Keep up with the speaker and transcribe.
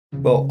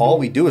Well, all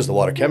we do is the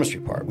water chemistry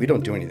part. We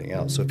don't do anything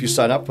else. So if you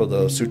sign up for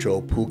the Sutro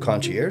Pool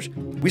Concierge,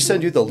 we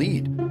send you the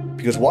lead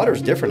because water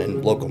is different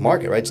in local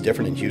market, right? It's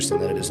different in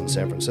Houston than it is in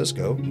San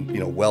Francisco,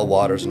 well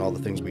waters and all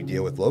the things we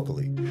deal with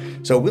locally.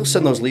 So we'll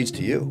send those leads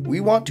to you. We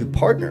want to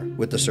partner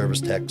with the service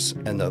techs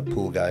and the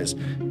pool guys,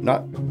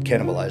 not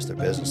cannibalize their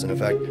business. And in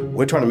fact,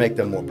 we're trying to make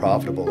them more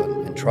profitable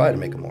and try to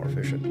make them more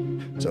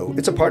efficient. So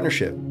it's a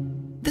partnership.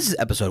 This is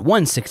episode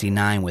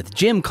 169 with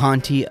Jim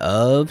Conti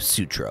of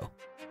Sutro.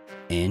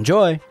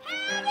 Enjoy.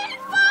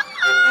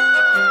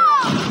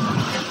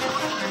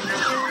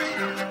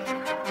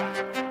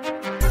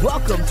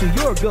 Welcome to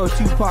your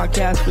go-to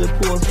podcast for the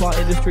pool and spa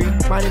industry.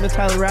 My name is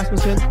Tyler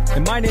Rasmussen.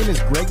 And my name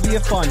is Greg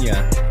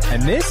Viafania.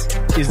 And this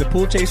is the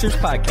Pool Chasers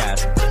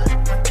Podcast.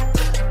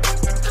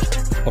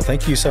 Well,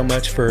 thank you so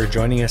much for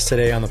joining us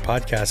today on the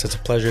podcast. It's a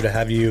pleasure to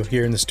have you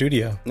here in the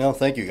studio. No,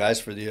 thank you guys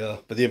for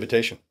the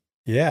invitation.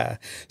 Yeah.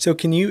 So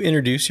can you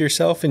introduce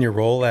yourself and your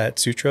role at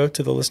Sutro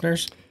to the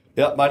listeners?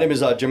 Yeah, my name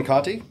is Jim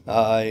Conti.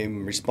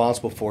 I'm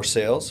responsible for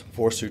sales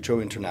for Sutro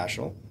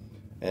International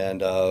and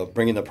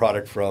bringing the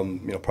product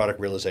from product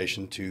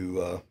realization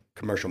to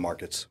commercial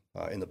markets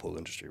in the pool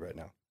industry right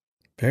now.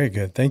 Very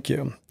good. Thank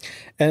you.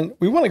 And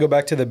we want to go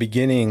back to the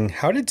beginning.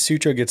 How did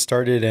Sutro get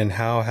started and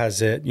how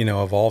has it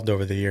evolved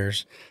over the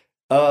years?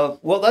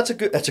 Well, that's a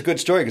good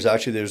story because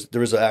actually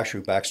there is an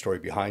actual backstory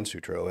behind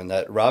Sutro, and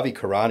that Ravi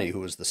Kurani,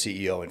 who was the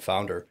CEO and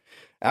founder,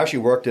 actually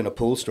worked in a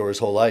pool store his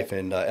whole life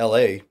in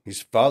L.A.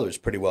 His father is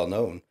pretty well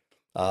known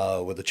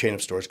with a chain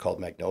of stores called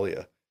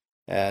Magnolia.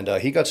 And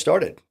he got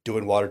started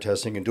doing water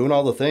testing and doing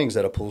all the things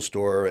that a pool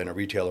store and a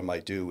retailer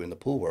might do in the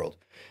pool world.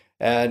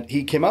 And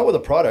he came out with a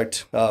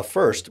product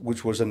first,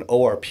 which was an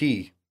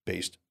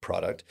ORP-based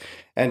product,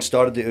 and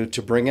started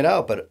to bring it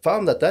out, but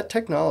found that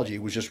technology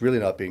was just really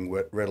not being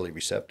readily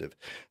receptive.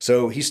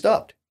 So he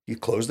stopped. He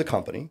closed the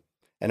company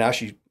and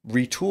actually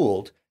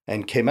retooled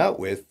and came out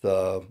with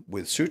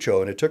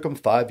Sutro, and it took him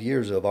 5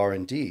 years of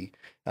R&D,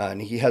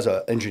 and he has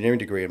an engineering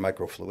degree in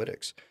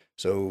microfluidics.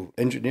 So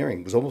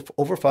engineering was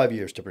over 5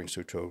 years to bring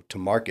Sutro to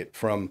market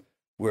from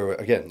where,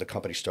 again, the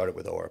company started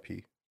with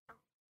ORP.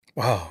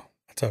 Wow,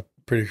 that's a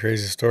pretty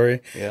crazy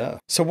story. Yeah.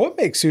 So what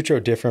makes Sutro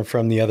different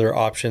from the other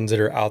options that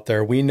are out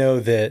there? We know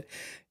that,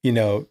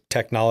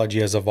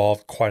 technology has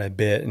evolved quite a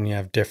bit and you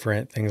have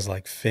different things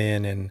like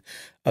Fin and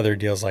other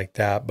deals like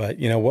that. But,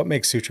 what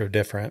makes Sutro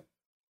different?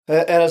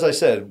 And as I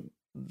said,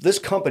 this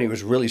company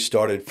was really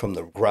started from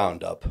the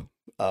ground up.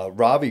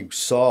 Ravi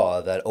saw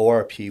that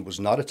ORP was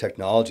not a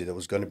technology that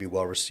was going to be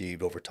well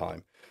received over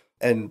time.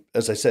 And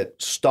as I said,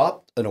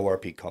 stopped an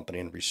ORP company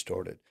and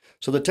restored it.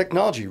 So the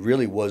technology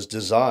really was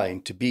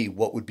designed to be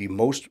what would be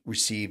most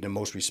received and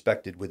most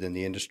respected within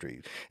the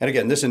industry. And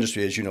again, this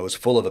industry, as you know, is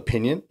full of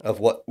opinion of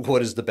what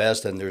is the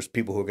best. And there's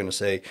people who are going to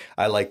say,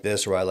 I like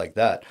this or I like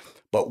that.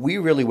 But we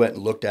really went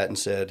and looked at and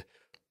said,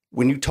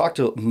 when you talk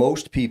to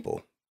most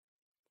people,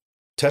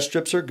 test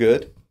strips are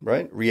good,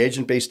 right?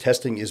 Reagent-based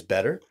testing is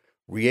better.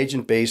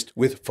 Reagent-based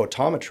with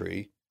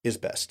photometry is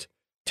best.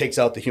 Takes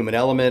out the human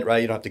element,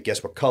 right? You don't have to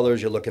guess what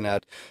colors you're looking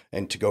at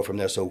and to go from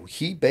there. So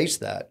he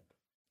based that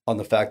on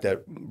the fact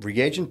that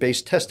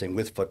reagent-based testing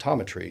with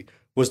photometry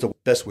was the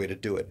best way to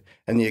do it.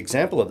 And the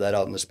example of that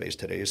out in the space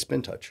today is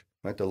Spin Touch,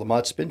 right? The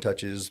LaMotte Spin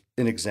Touch is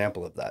an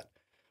example of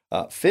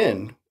that.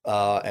 Fin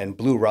and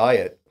Blue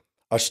Riot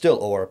are still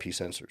ORP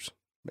sensors,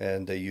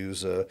 and they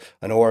use an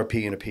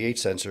ORP and a pH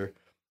sensor,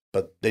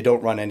 but they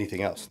don't run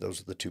anything else.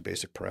 Those are the two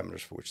basic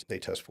parameters for which they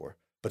test for.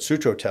 But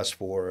Sutro tests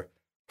for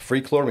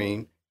free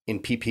chlorine in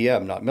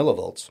ppm, not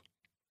millivolts,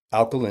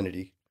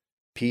 alkalinity,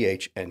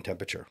 pH, and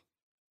temperature,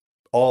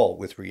 all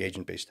with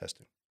reagent-based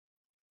testing.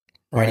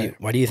 Right.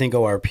 Why do you think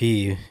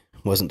ORP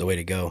wasn't the way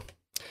to go?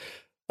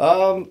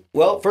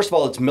 Well, first of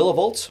all, it's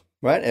millivolts,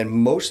 right? And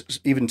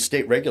most, even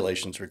state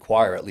regulations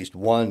require at least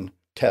one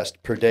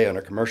test per day on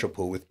a commercial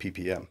pool with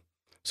ppm.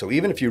 So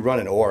even if you run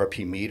an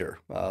ORP meter,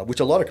 which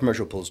a lot of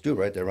commercial pools do,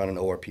 right? They run an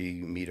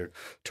ORP meter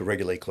to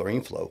regulate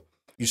chlorine flow.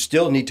 You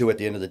still need to, at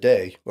the end of the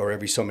day, or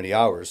every so many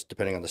hours,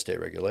 depending on the state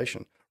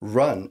regulation,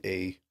 run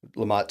a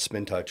LaMotte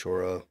Spin Touch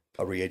or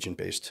a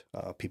reagent-based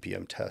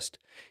ppm test.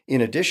 In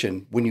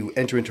addition, when you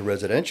enter into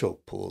residential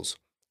pools,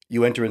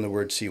 you enter in the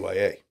word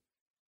CYA.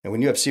 And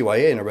when you have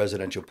CYA in a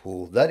residential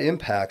pool, that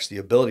impacts the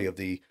ability of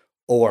the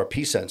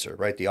ORP sensor,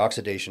 right? The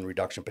oxidation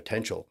reduction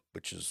potential,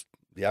 which is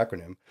the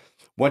acronym.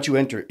 Once you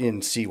enter in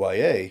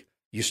CYA,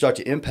 you start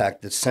to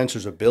impact the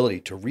sensor's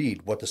ability to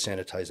read what the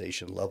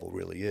sanitization level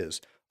really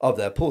is of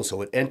that pool.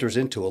 So it enters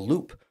into a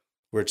loop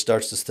where it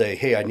starts to say,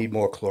 hey, I need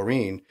more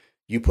chlorine.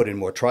 You put in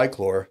more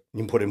trichlor,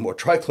 you put in more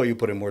trichlor, you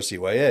put in more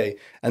CYA,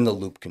 and the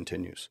loop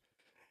continues.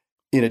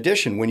 In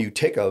addition, when you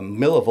take a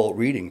millivolt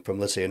reading from,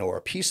 let's say, an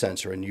ORP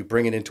sensor and you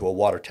bring it into a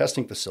water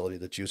testing facility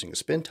that's using a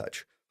Spin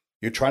Touch,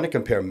 you're trying to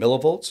compare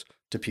millivolts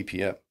to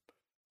ppm.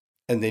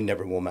 And they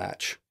never will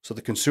match. So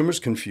the consumer's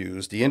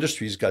confused. The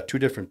industry's got two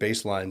different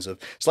baselines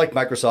it's like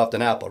Microsoft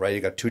and Apple, right?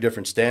 You got two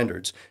different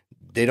standards.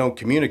 They don't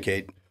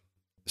communicate.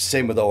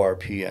 Same with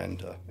ORP and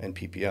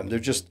ppm.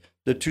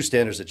 They're two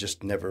standards that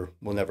just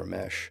will never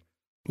mesh.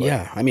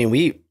 Yeah. I mean,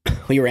 we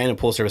ran a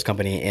pool service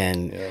company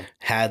and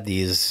had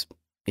these,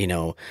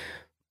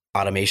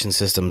 automation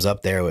systems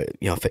up there with,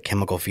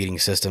 chemical feeding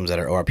systems that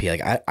are ORP.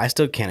 Like I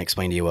still can't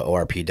explain to you what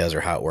ORP does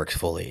or how it works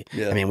fully.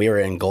 Yeah. I mean, we were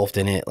engulfed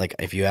in it. Like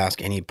if you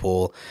ask any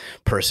pool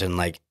person,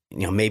 like,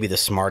 maybe the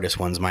smartest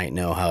ones might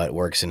know how it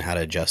works and how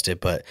to adjust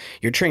it, but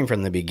you're trained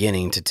from the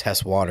beginning to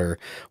test water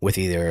with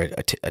either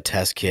a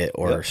test kit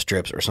or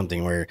strips or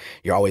something where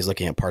you're always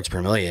looking at parts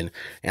per million.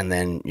 And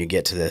then you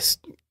get to this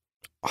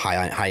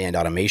high end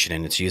automation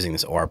and it's using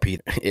this ORP.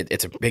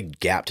 It's a big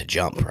gap to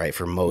jump, right,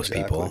 for most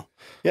people.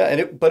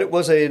 Yeah, but it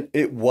was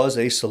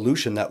a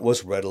solution that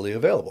was readily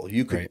available.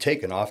 You could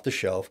take an off the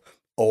shelf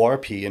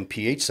ORP and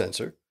pH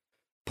sensor,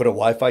 put a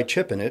Wi-Fi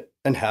chip in it,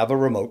 and have a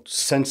remote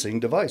sensing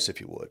device,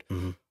 if you would.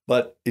 Mm-hmm.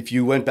 But if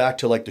you went back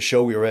to like the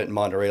show we were at in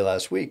Monterey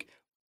last week,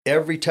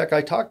 every tech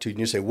I talked to, and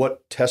you say,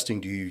 what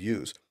testing do you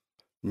use?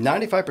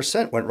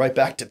 95% went right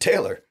back to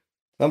Taylor.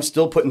 I'm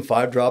still putting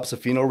 5 drops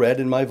of phenol red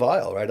in my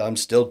vial, right? I'm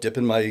still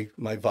dipping my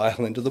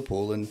vial into the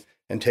pool and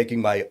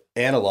taking my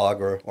analog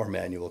or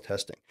manual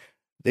testing.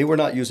 They were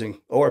not using,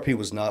 ORP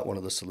was not one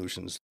of the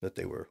solutions that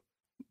they were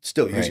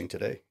still using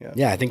today.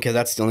 Yeah, I think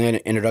that's the only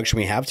introduction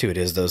we have to it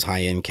is those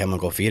high-end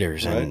chemical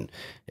feeders. And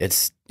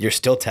you're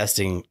still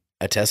testing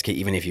a test kit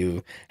even if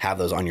you have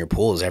those on your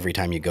pools every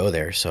time you go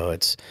there. So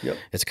it's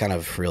kind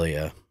of really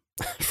a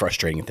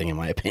frustrating thing in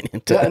my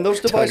opinion. And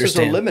those devices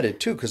are limited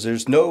too because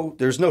there's no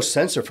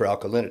sensor for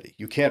alkalinity.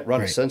 You can't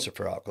run a sensor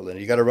for alkalinity.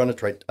 You got to run a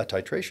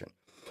titration.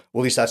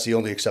 Well, at least that's the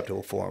only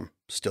acceptable form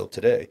still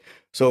today.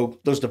 So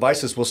those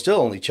devices will still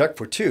only check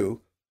for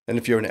 2. And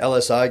if you're an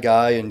LSI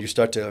guy and you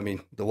start to,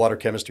 the water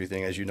chemistry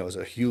thing, as you know, is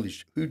a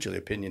hugely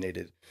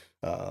opinionated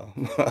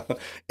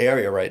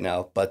area right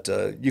now. But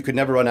you could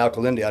never run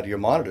alkalinity out of your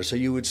monitor. So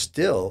you would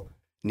still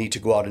need to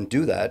go out and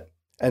do that.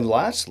 And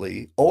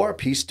lastly,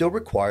 ORP still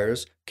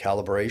requires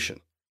calibration.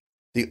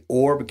 The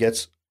orb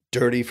gets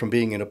dirty from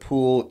being in a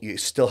pool. You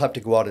still have to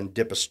go out and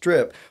dip a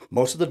strip.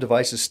 Most of the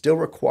devices still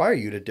require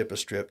you to dip a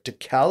strip to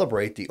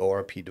calibrate the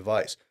ORP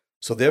device.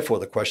 So therefore,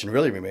 the question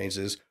really remains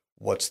is,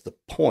 what's the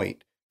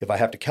point? If I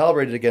have to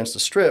calibrate it against the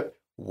strip,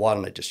 why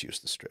don't I just use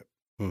the strip?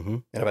 Mm-hmm.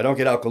 And if I don't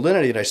get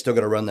alkalinity and I still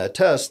got to run that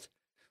test,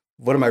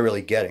 what am I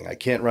really getting? I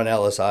can't run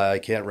LSI. I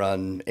can't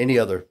run any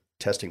other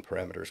testing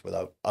parameters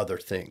without other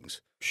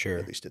things. Sure.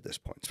 At least at this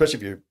point, especially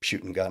if you're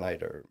shooting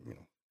gunite or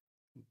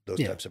those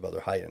types of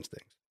other high-end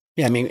things.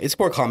 Yeah, it's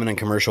more common in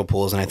commercial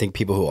pools, and I think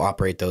people who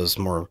operate those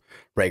more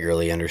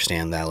regularly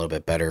understand that a little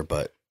bit better.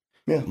 But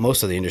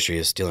most of the industry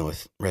is dealing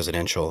with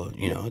residential.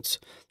 It's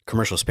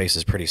commercial space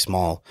is pretty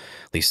small.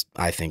 At least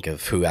I think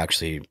of who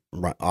actually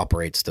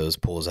operates those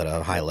pools at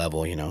a high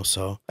level.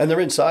 So and they're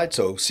inside,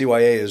 so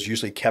CYA is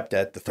usually kept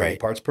at the 30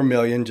 parts per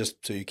million,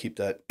 just so you keep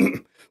that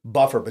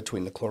buffer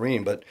between the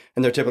chlorine.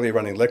 And they're typically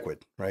running liquid,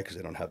 right? Because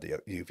they don't have the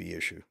UV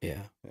issue.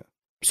 Yeah.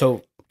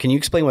 So can you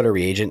explain what a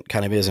reagent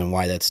kind of is and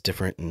why that's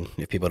different, and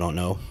if people don't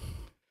know?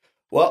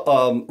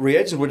 Well,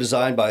 reagents were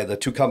designed by the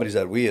 2 companies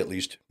that we at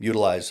least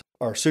utilize.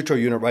 Our Sutro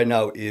unit right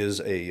now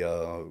is a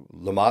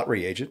LaMotte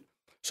reagent.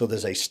 So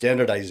there's a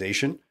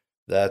standardization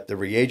that the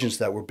reagents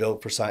that were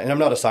built for science, and I'm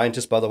not a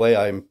scientist, by the way,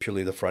 I'm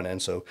purely the front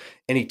end. So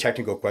any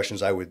technical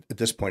questions I would, at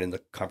this point in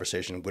the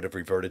conversation, would have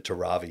reverted to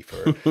Ravi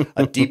for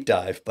a deep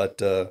dive.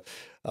 But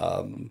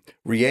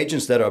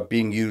reagents that are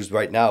being used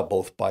right now,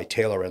 both by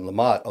Taylor and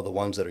LaMotte, are the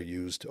ones that are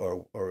used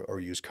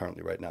or used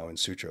currently right now in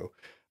Sutro.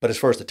 But as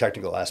far as the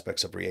technical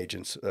aspects of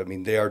reagents,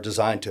 they are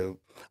designed to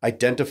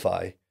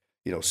identify,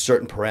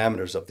 certain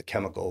parameters of the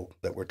chemical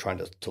that we're trying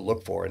to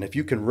look for. And if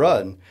you can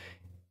run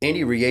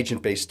any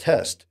reagent-based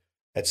test,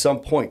 at some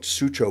point,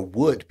 Sutro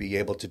would be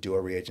able to do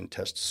a reagent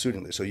test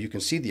suitably. So you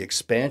can see the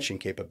expansion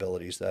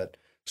capabilities that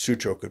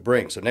Sutro could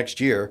bring. So next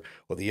year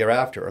or the year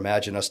after,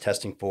 imagine us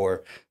testing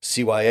for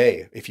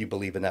CYA, if you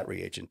believe in that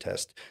reagent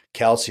test,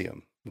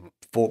 calcium,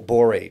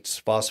 borates,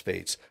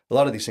 phosphates. A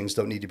lot of these things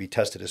don't need to be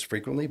tested as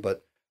frequently,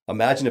 but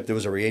imagine if there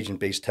was a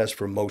reagent-based test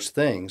for most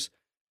things,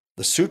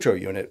 the Sutro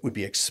unit would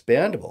be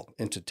expandable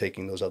into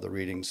taking those other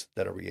readings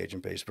that are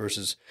reagent-based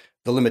versus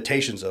the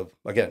limitations of,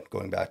 again,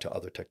 going back to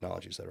other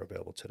technologies that are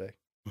available today.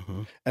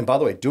 Mm-hmm. And by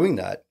the way, doing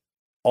that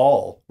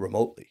all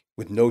remotely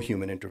with no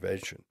human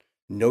intervention,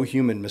 no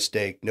human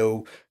mistake,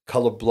 no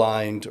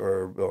colorblind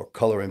or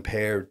color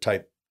impaired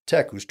type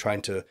tech who's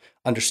trying to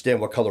understand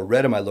what color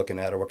red am I looking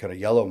at or what kind of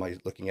yellow am I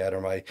looking at, or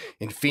am I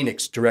in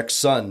Phoenix, direct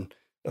sun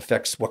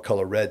affects what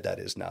color red that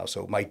is now.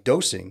 So my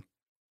dosing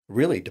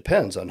really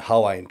depends on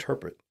how I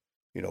interpret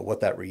what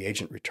that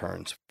reagent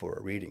returns for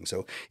a reading.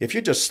 So if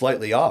you're just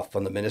slightly off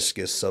on the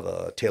meniscus of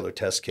a Taylor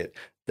test kit,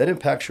 that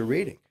impacts your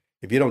reading.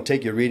 If you don't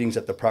take your readings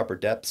at the proper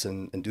depths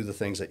and do the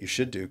things that you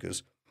should do,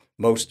 because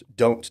most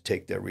don't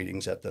take their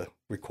readings at the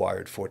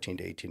required 14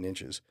 to 18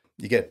 inches,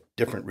 you get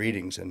different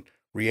readings, and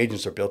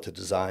reagents are built to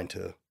design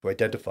to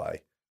identify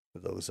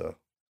those. Well,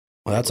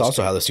 that's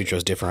also how the Sutro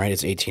is different, right?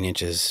 It's 18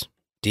 inches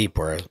deep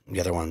where the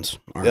other ones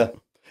aren't. Yeah.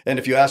 And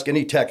if you ask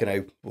any tech, and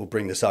I will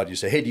bring this out, you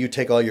say, hey, do you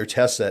take all your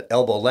tests at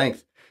elbow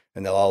length?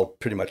 And they'll all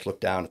pretty much look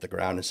down at the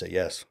ground and say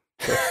yes.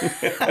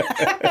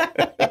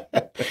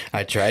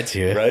 I tried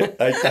to. Right?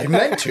 I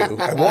meant to.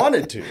 I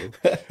wanted to.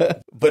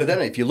 But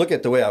then if you look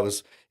at the way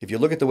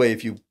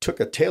if you took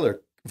a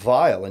Taylor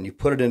vial and you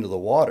put it into the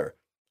water,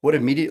 what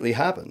immediately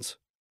happens?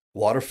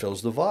 Water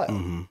fills the vial.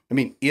 Mm-hmm. I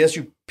mean, as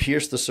you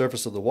pierce the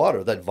surface of the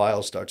water, that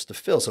vial starts to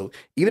fill. So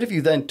even if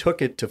you then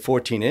took it to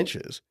 14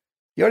 inches,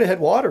 you already had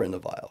water in the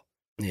vial.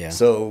 Yeah.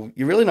 So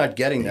you're really not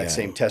getting that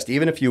same test,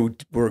 even if you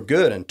were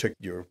good and took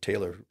your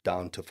Taylor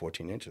down to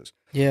 14 inches.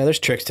 Yeah, there's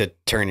tricks to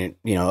turn it,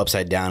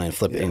 upside down and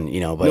flip it, but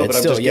No, it's but I'm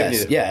still, just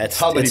giving you it's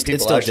how many it's people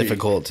still actually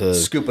difficult to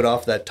scoop it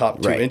off that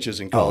top 2 inches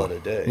and call it a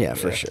day. Yeah,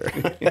 for sure.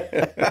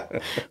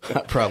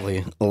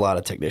 Probably a lot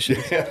of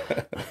technicians.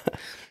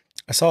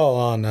 I saw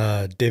on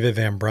David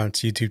Van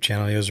Brunt's YouTube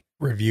channel, he was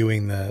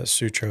reviewing the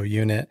Sutro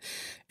unit,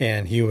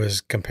 and he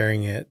was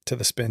comparing it to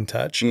the Spin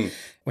Touch.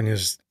 When he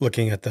was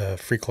looking at the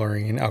free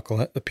chlorine,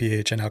 the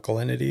pH and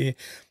alkalinity,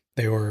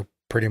 they were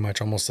pretty much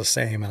almost the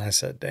same. And I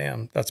said,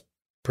 damn, that's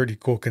pretty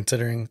cool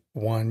considering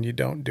one, you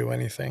don't do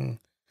anything.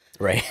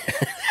 Right.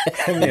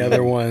 And the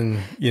other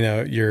one,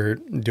 you're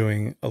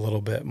doing a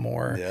little bit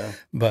more. Yeah.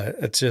 But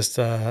it's just,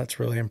 it's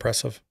really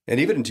impressive.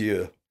 And even to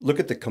you, look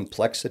at the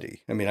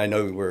complexity. I mean, I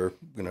know we're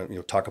going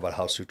to talk about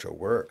how Sutro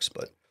works,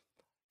 but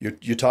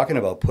you're talking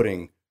about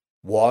putting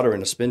water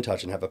in a Spin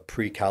Touch and have a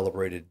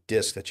pre-calibrated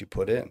disc that you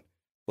put in.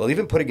 Well,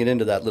 even putting it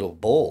into that little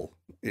bowl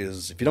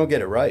is, if you don't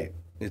get it right,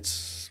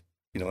 it's,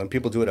 and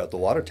people do it at the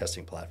water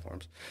testing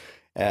platforms.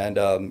 And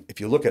if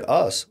you look at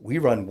us, we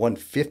run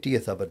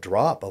 1/50th of a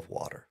drop of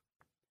water.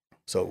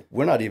 So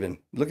we're not even,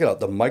 look at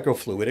the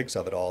microfluidics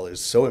of it all is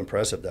so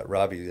impressive that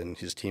Ravi and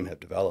his team have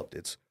developed.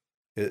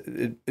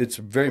 It's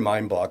very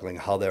mind-boggling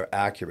how they're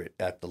accurate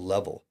at the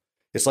level.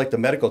 It's like the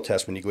medical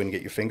test when you go in and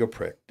get your finger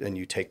pricked and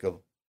you take a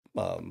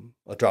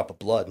drop of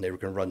blood, and they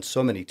can run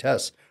so many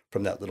tests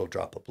from that little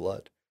drop of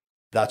blood.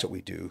 That's what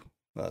we do.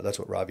 That's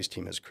what Ravi's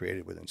team has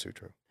created within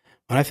Sutro.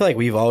 And I feel like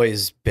we've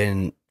always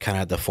been kind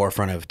of at the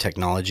forefront of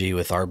technology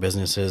with our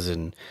businesses.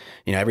 And,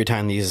 every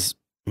time these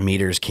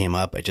meters came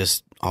up, I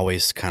just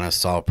always kind of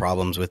saw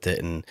problems with it.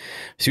 And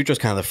Sutro's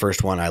kind of the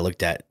first one I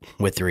looked at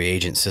with the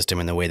reagent system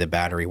and the way the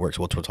battery works,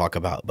 which we'll talk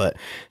about. But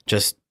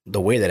just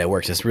the way that it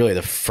works, it's really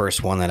the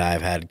first one that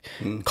I've had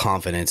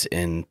confidence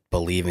in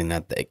believing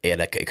that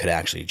it could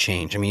actually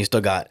change. I mean, you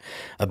still got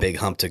a big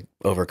hump to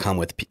overcome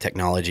with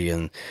technology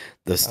and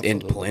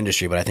the pool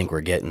industry, but I think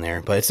we're getting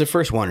there. But it's the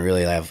first one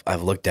really that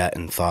I've looked at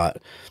and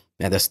thought,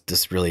 yeah,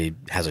 this really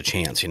has a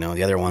chance.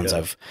 The other ones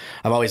I've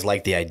always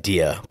liked the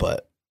idea,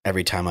 but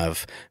every time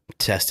I've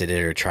tested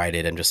it or tried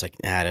it, I'm just like,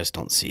 I just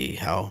don't see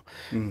how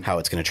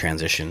it's going to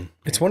transition.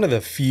 It's one of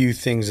the few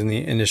things in the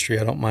industry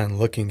I don't mind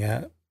looking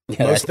at.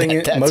 Yeah, most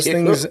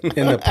things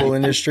in the pool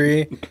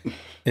industry,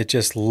 it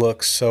just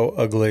looks so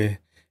ugly,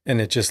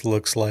 and it just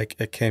looks like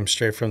it came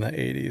straight from the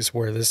 80s,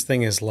 where this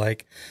thing is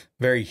like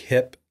very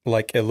hip.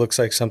 Like it looks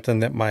like something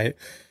that might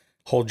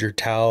hold your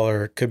towel,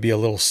 or it could be a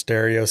little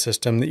stereo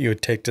system that you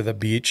would take to the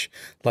beach.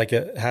 Like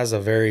it has a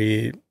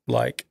very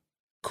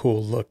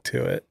cool look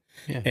to it.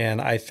 Yeah.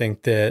 And I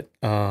think that,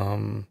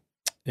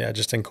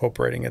 just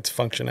incorporating its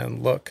function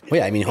and look. Well,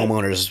 yeah, I mean,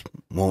 homeowners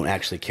won't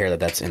actually care that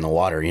that's in the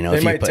water.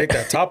 They might take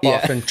that top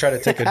off and try to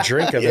take a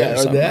drink of it or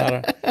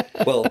something.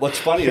 Well, what's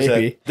funny is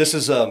that this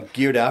is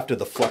geared after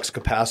the flux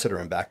capacitor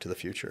in Back to the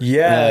Future.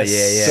 Yes.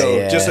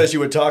 So just as you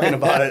were talking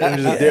about it,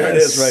 and there it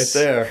is right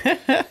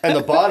there. And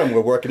the bottom,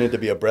 we're working it to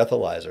be a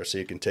breathalyzer, so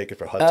you can take it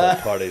for hot tub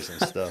parties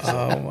and stuff.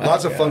 So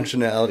lots of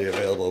functionality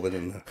available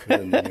within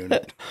the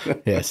unit.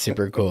 Yeah,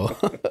 super cool.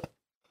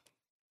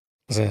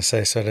 I was going to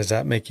say, so does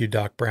that make you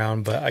Doc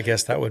Brown? But I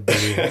guess that would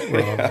be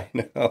Robbie.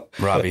 No.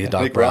 Robbie, Doc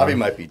I think Brown. Robbie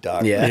might be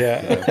Doc.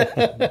 Yeah.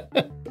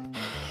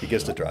 He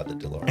gets to drive the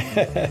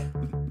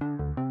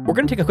DeLorean. We're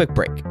going to take a quick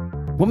break.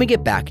 When we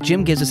get back,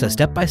 Jim gives us a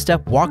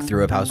step-by-step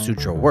walkthrough of how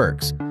Sutro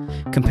works,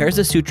 compares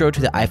the Sutro to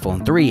the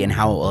iPhone 3 and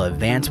how it will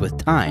advance with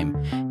time,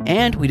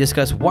 and we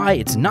discuss why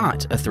it's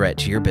not a threat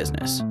to your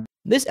business.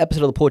 This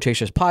episode of the Pool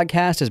Chasers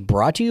podcast is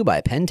brought to you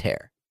by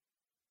Pentair.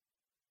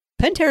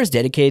 Pentair is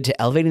dedicated to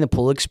elevating the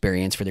pool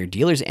experience for their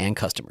dealers and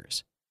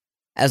customers.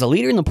 As a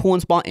leader in the pool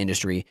and spa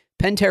industry,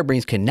 Pentair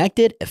brings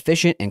connected,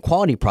 efficient, and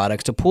quality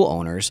products to pool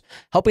owners,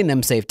 helping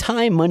them save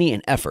time, money,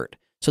 and effort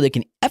so they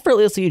can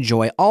effortlessly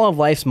enjoy all of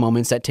life's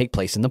moments that take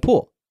place in the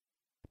pool.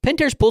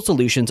 Pentair's pool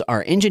solutions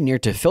are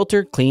engineered to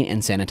filter, clean,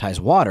 and sanitize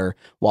water,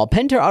 while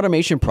Pentair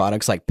automation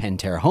products like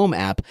Pentair Home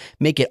app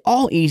make it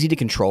all easy to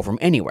control from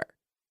anywhere.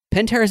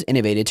 Pentair has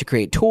innovated to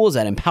create tools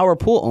that empower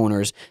pool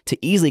owners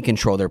to easily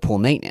control their pool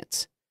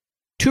maintenance.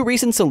 Two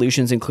recent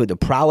solutions include the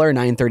Prowler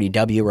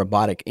 930W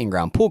robotic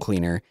in-ground pool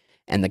cleaner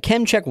and the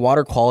ChemCheck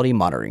water quality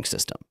monitoring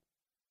system.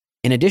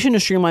 In addition to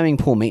streamlining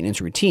pool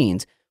maintenance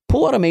routines,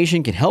 pool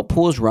automation can help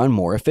pools run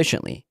more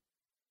efficiently.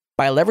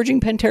 By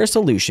leveraging Pentair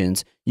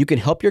solutions, you can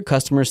help your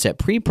customers set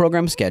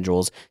pre-programmed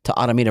schedules to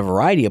automate a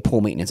variety of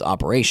pool maintenance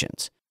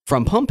operations,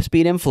 from pump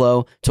speed and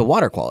flow to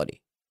water quality.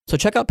 So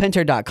check out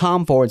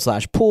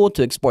pentair.com/pool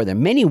to explore the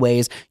many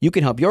ways you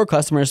can help your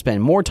customers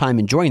spend more time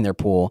enjoying their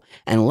pool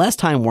and less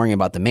time worrying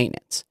about the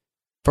maintenance.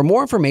 For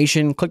more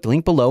information, click the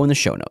link below in the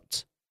show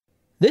notes.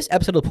 This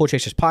episode of the Pool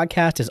Chasers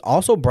podcast is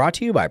also brought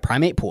to you by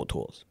Primate Pool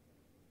Tools.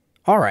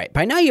 All right,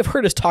 by now you've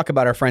heard us talk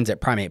about our friends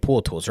at Primate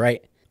Pool Tools,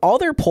 right? All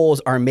their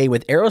poles are made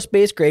with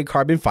aerospace-grade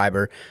carbon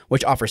fiber,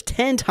 which offers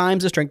 10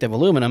 times the strength of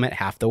aluminum at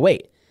half the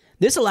weight.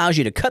 This allows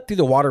you to cut through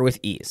the water with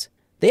ease.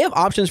 They have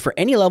options for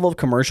any level of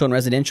commercial and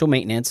residential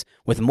maintenance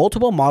with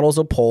multiple models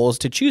of poles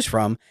to choose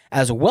from,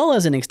 as well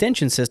as an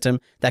extension system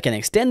that can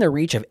extend the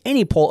reach of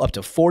any pole up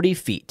to 40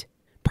 feet.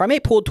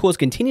 Primate Pool Tools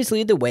continues to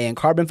lead the way in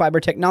carbon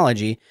fiber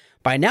technology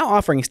by now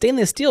offering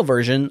stainless steel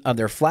version of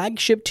their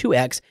flagship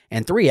 2X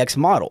and 3X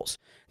models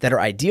that are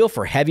ideal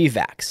for heavy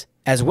vacs,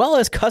 as well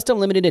as custom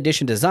limited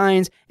edition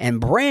designs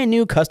and brand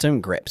new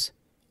custom grips.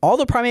 All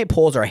the Primate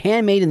poles are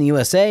handmade in the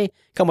USA,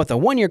 come with a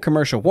 1-year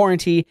commercial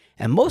warranty,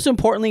 and most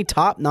importantly,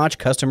 top-notch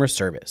customer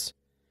service.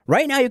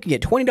 Right now, you can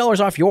get $20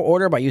 off your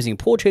order by using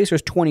Pool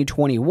Chasers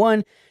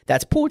 2021.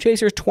 That's Pool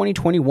Chasers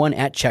 2021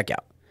 at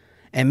checkout.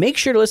 And make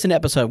sure to listen to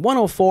episode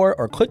 104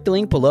 or click the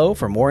link below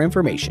for more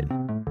information.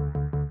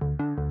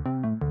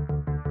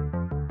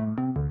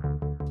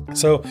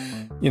 So,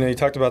 you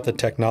talked about the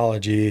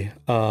technology.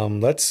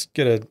 Let's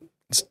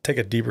take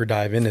a deeper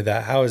dive into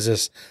that. How does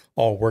this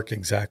all work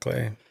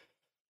exactly?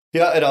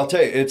 Yeah, and I'll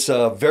tell you, it's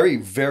very,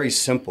 very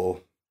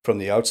simple from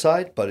the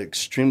outside, but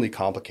extremely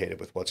complicated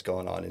with what's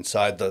going on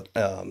inside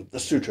the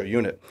Sutro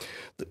unit.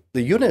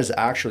 The unit is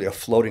actually a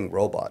floating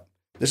robot.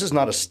 This is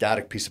not a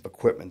static piece of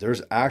equipment.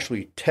 There's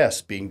actually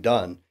tests being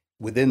done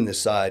within the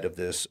side of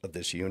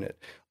this unit.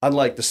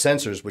 Unlike the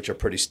sensors, which are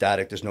pretty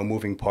static, there's no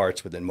moving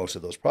parts within most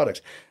of those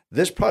products.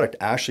 This product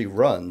actually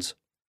runs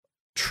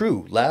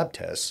true lab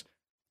tests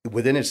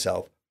within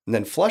itself and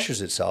then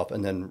flushes itself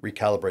and then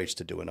recalibrates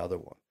to do another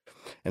one.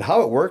 And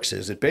how it works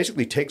is it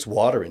basically takes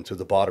water in through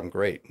the bottom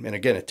grate. And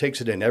again, it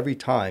takes it in every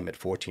time at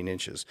 14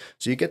 inches.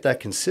 So you get that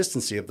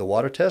consistency of the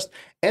water test,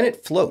 and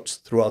it floats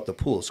throughout the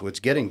pool. So it's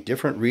getting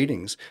different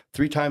readings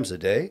 3 times a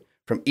day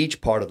from each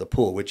part of the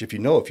pool, which if you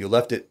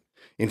left it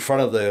in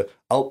front of the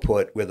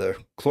output where the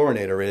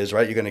chlorinator is,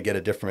 right, you're going to get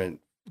a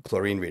different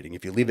chlorine reading.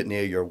 If you leave it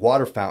near your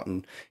water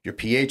fountain, your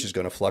pH is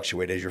going to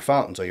fluctuate as your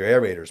fountains or your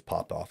aerators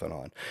pop off and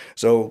on.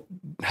 So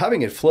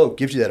having it float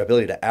gives you that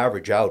ability to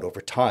average out over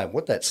time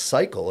what that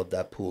cycle of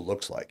that pool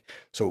looks like.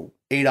 So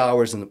 8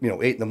 hours 8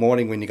 in the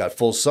morning when you got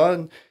full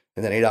sun,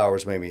 and then 8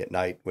 hours maybe at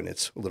night when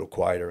it's a little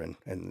quieter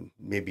and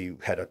maybe you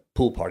had a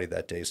pool party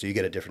that day. So you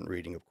get a different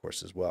reading, of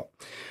course, as well.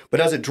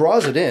 But as it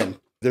draws it in,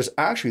 there's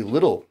actually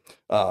little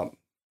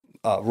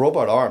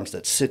robot arms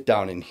that sit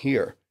down in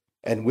here.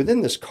 And within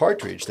this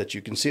cartridge that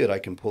you can see that I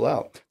can pull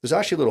out, there's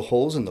actually little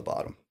holes in the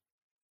bottom.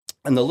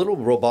 And the little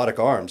robotic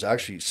arms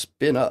actually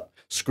spin up,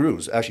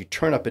 screws actually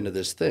turn up into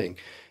this thing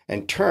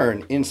and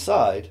turn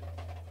inside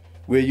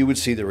where you would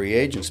see the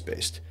reagents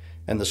based.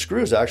 And the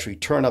screws actually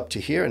turn up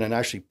to here and then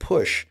actually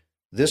push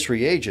this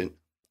reagent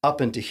up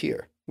into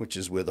here, which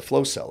is where the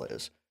flow cell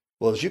is.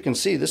 Well, as you can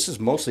see, this is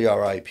mostly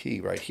our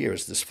IP right here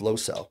is this flow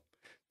cell.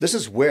 This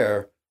is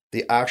where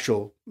the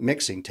actual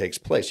mixing takes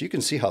place. You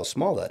can see how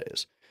small that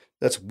is.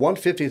 That's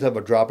 1/50th of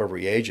a drop of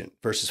reagent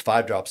versus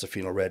 5 drops of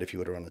phenol red if you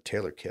were to run the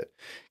Taylor kit.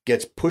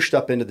 Gets pushed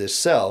up into this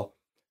cell,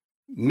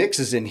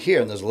 mixes in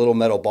here, and there's a little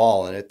metal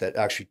ball in it that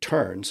actually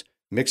turns,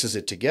 mixes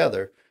it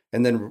together,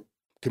 and then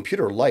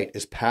computer light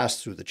is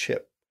passed through the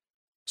chip.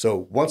 So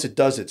once it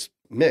does its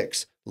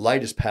mix,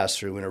 light is passed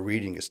through and a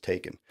reading is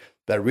taken.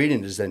 That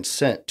reading is then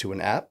sent to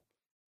an app,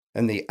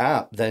 and the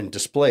app then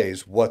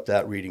displays what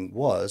that reading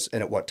was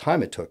and at what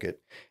time it took it,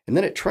 and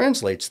then it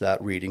translates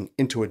that reading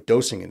into a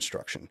dosing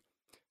instruction.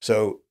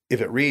 So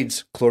if it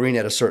reads chlorine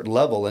at a certain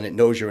level and it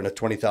knows you're in a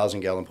 20,000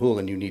 gallon pool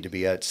and you need to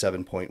be at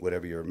 7 point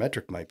whatever your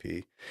metric might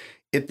be,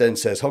 it then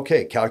says,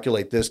 okay,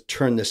 calculate this,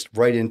 turn this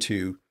right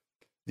into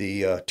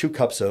the 2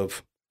 cups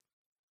of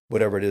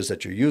whatever it is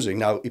that you're using.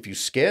 Now, if you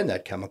scan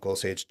that chemical,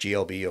 say it's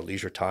GLB or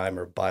Leisure Time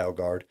or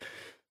BioGuard,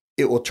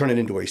 it will turn it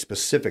into a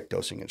specific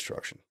dosing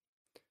instruction.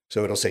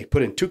 So it'll say,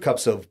 put in 2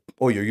 cups of,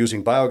 oh, you're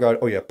using BioGuard.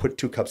 Oh yeah, put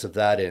 2 cups of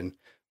that in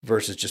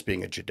versus just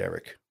being a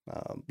generic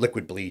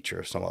liquid bleach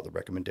or some other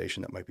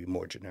recommendation that might be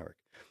more generic.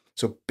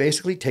 So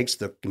basically takes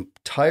the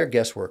entire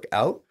guesswork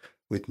out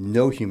with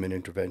no human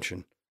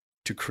intervention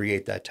to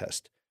create that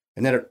test.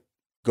 And then it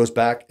goes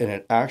back and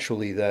it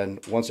actually then,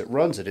 once it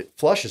runs it, it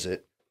flushes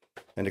it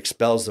and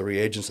expels the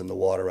reagents and the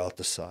water out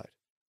the side.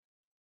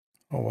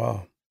 Oh,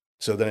 wow.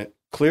 So then it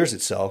clears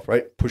itself,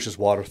 right? Pushes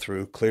water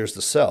through, clears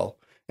the cell,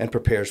 and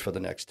prepares for the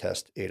next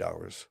test 8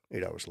 hours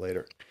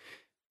later.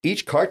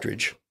 Each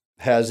cartridge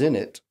has in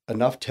it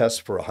enough tests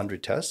for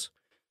 100 tests.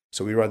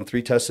 So we run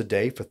 3 tests a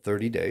day for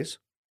 30 days.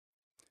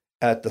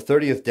 At the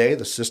 30th day,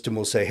 the system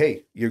will say,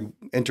 hey, you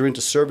enter into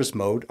service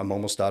mode. I'm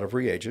almost out of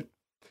reagent.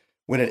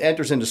 When it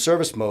enters into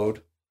service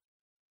mode,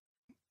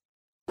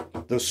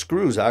 those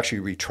screws actually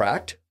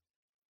retract.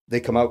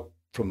 They come out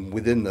from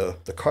within the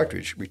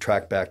cartridge,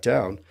 retract back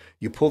down.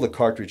 You pull the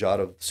cartridge out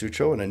of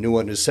Sutro and a new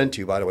one is sent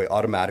to you, by the way,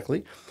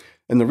 automatically.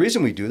 And the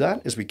reason we do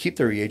that is we keep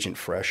the reagent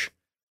fresh.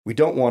 We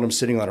don't want them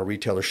sitting on a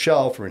retailer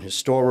shelf or in his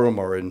storeroom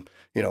or in,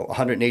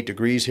 108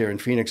 degrees here in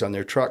Phoenix on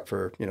their truck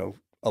for,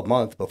 a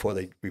month before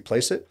they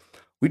replace it.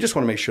 We just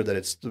want to make sure that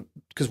it's,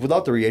 because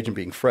without the reagent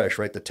being fresh,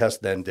 right, the tests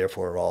then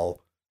therefore are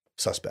all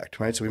suspect,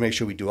 right? So we make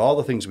sure we do all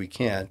the things we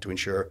can to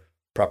ensure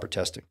proper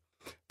testing.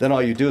 Then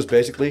all you do is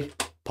basically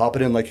pop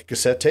it in like a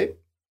cassette tape.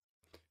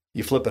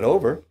 You flip it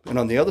over, and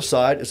on the other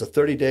side is a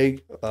 30-day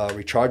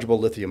rechargeable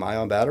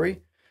lithium-ion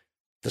battery.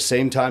 The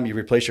same time you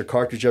replace your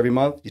cartridge every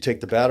month, you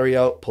take the battery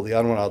out, pull the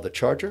other one out of the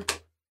charger,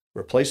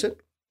 replace it,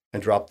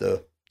 and drop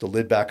the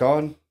lid back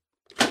on.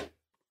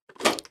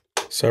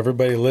 So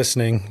everybody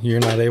listening, you're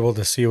not able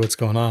to see what's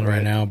going on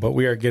right now, but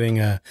we are getting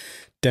a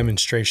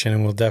demonstration,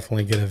 and we'll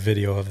definitely get a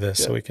video of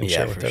this so we can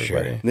share with everybody. Sure.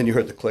 And then you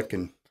heard the click,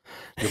 and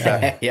you're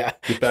back. Yeah,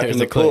 you're back in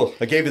the pool.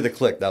 I gave you the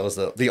click. That was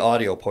the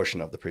audio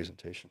portion of the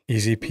presentation.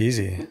 Easy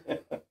peasy.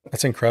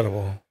 That's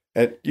incredible.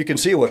 And you can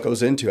see what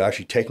goes into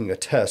actually taking a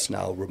test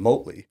now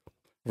remotely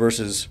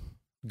versus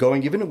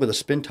going even with a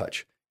spin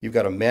touch. You've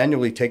got to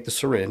manually take the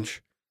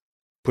syringe,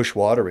 push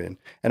water in,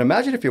 and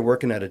imagine if you're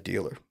working at a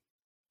dealer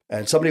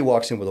and somebody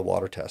walks in with a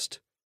water test,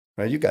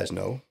 right? You guys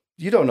know.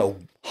 You don't know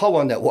how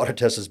long that water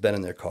test has been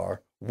in their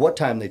car, what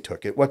time they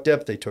took it, what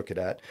depth they took it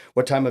at,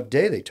 what time of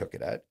day they took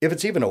it at. If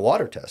it's even a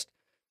water test,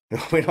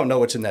 we don't know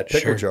what's in that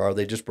pickle jar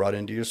they just brought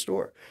into your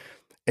store.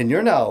 And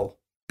you're now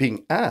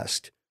being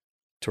asked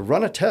to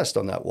run a test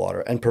on that water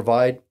and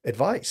provide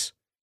advice.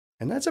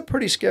 And that's a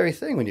pretty scary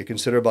thing when you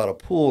consider about a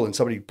pool and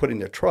somebody putting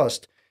their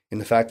trust in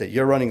the fact that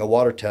you're running a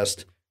water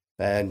test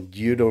and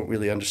you don't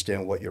really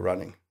understand what you're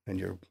running. And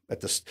you're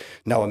at this.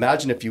 Now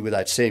imagine if you were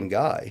that same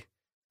guy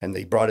and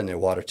they brought in their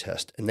water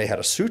test and they had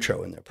a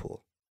Sutro in their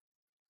pool.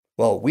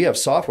 Well, we have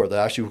software that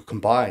actually will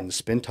combine the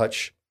spin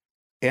touch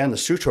and the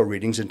Sutro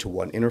readings into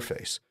one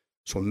interface.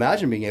 So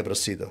imagine being able to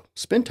see the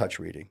spin touch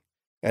reading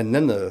and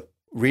then the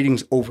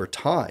readings over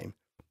time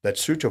that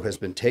Sutro has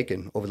been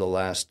taken over the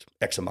last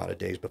X amount of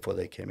days before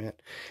they came in,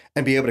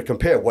 and be able to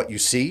compare what you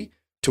see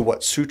to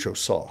what Sutro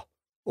saw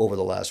over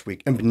the last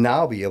week, and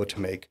now be able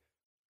to make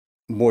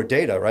more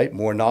data, right?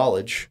 More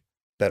knowledge,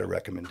 better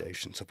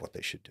recommendations of what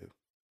they should do.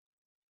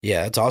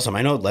 Yeah, it's awesome.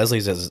 I know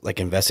Leslie's has like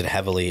invested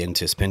heavily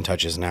into spin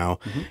touches now.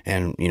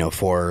 And, you know,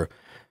 for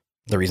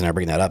the reason I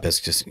bring that up is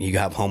just you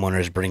have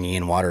homeowners bringing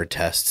in water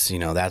tests. You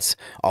know, that's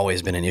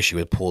always been an issue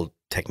with pool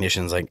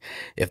technicians. Like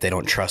if they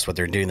don't trust what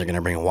they're doing, they're going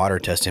to bring a water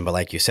test in. But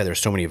like you said,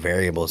 there's so many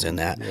variables in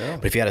that. Yeah.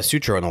 But if you had a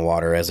Sutro in the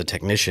water as a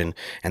technician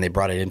and they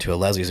brought it into a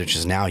Leslie's, which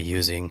is now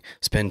using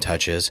spin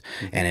touches,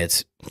 and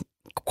it's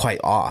quite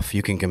off,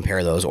 you can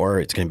compare those, or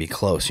it's going to be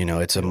close. You know,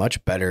 it's a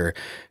much better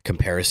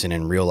comparison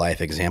in real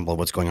life example of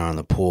what's going on in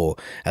the pool,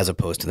 as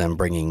opposed to them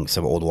bringing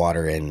some old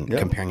water and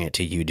comparing it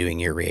to you doing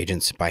your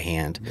reagents by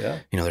hand. Yeah.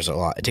 You know, there's a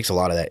lot, it takes a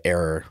lot of that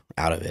error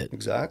out of it.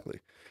 Exactly.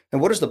 And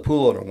what does the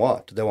pool owner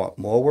want? Do they want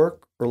more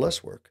work or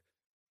less work?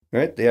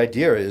 Right? The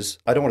idea is,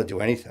 I don't want to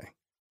do anything.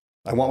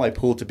 I want my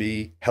pool to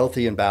be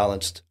healthy and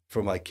balanced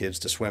for my kids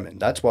to swim in.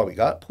 That's why we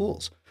got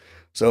pools.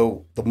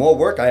 So the more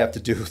work I have to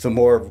do, the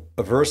more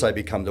averse I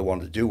become to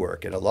want to do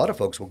work. And a lot of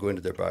folks will go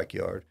into their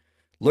backyard,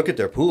 look at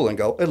their pool and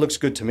go, it looks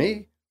good to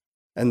me.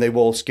 And they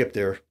will skip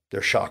their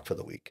shock for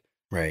the week.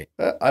 Right.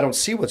 I don't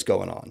see what's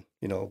going on,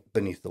 you know,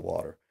 beneath the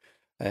water.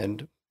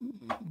 And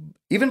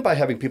even by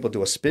having people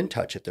do a spin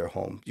touch at their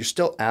home, you're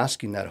still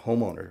asking that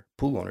homeowner,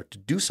 pool owner, to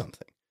do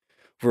something.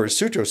 Whereas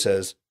Sutro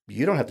says,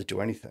 you don't have to do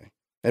anything.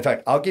 In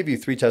fact, I'll give you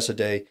 3 tests a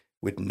day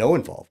with no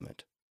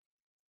involvement.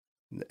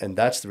 And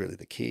that's really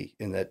the key,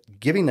 in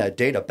that giving that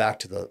data back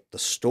to the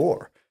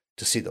store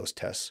to see those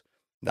tests.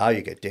 Now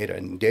you get data,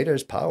 and data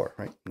is power,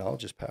 right?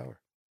 Knowledge is power.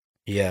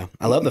 Yeah.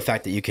 I love the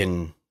fact that you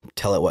can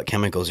tell it what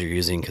chemicals you're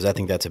using, because I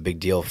think that's a big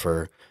deal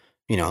for,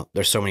 you know,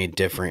 there's so many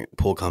different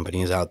pool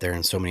companies out there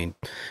and so many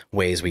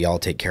ways we all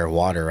take care of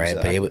water, right?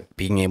 Exactly. But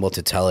being able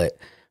to tell it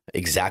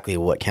exactly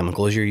what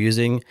chemicals you're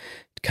using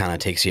kind of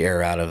takes the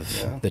air out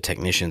of the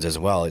technicians as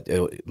well.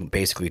 It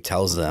basically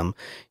tells them,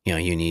 you know,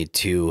 you need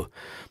 2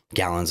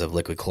 gallons of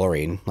liquid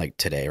chlorine like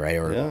today, right?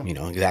 Or, you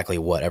know, exactly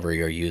whatever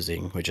you're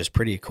using, which is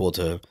pretty cool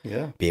to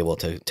be able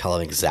to tell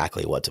them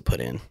exactly what to put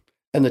in.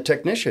 And the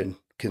technician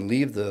can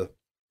leave the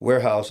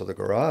warehouse or the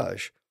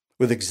garage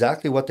with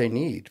exactly what they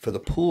need for the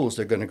pools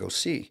they're going to go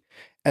see.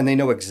 And they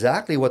know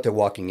exactly what they're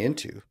walking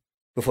into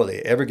before they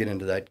ever get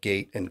into that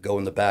gate and go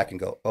in the back and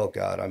go, oh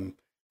God,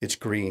 it's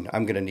green.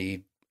 I'm going to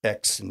need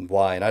X and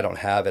Y, and I don't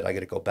have it. I got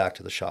to go back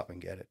to the shop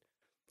and get it.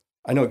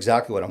 I know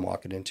exactly what I'm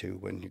walking into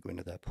when you go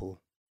into that pool.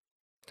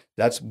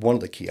 That's one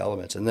of the key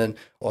elements. And then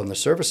on the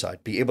service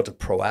side, be able to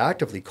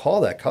proactively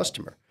call that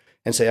customer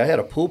and say, I had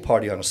a pool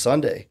party on a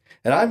Sunday,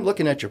 and I'm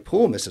looking at your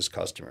pool, Mrs.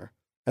 Customer,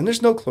 and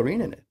there's no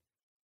chlorine in it.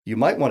 You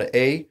might want to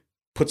A,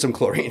 put some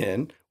chlorine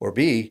in, or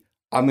B,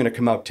 I'm going to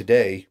come out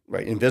today,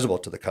 right, invisible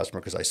to the customer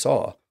because I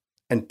saw,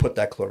 and put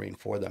that chlorine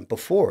for them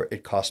before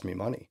it costs me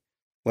money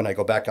when I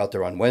go back out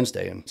there on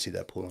Wednesday and see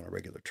that pool on a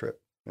regular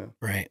trip.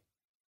 Right.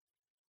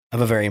 I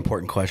have a very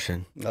important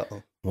question.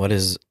 Uh-oh. What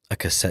is a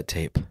cassette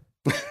tape?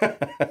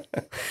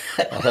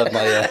 I'll have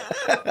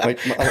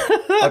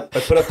I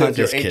put up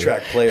the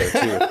 8-track player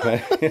too.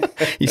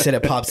 Right? You said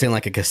it pops in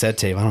like a cassette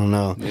tape. I don't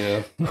know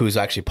who's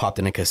actually popped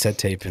in a cassette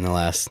tape in the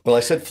last. Well,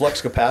 I said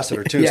flux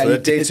capacitor too, so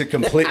that dates it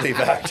completely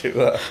back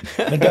to.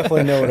 I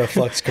definitely know what a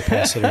flux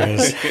capacitor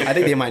is. I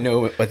think they might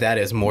know what that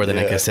is more than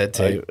a cassette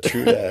tape.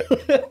 True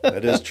that.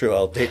 That is true.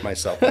 I'll date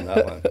myself on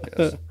that one.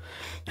 Yes.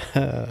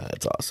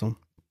 That's awesome.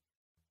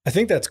 I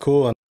think that's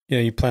cool. And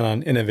you plan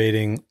on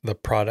innovating the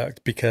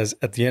product because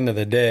at the end of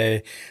the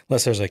day,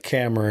 unless there's a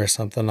camera or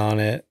something on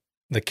it,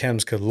 the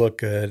chems could look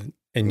good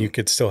and you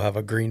could still have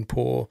a green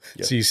pool.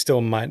 Yep. So you still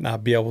might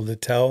not be able to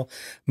tell.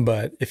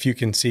 But if you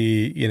can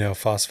see,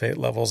 phosphate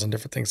levels and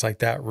different things like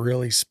that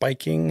really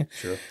spiking,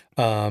 sure.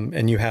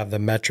 And you have the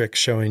metrics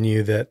showing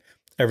you that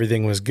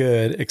everything was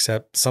good,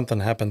 except something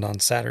happened on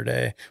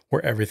Saturday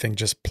where everything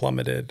just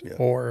plummeted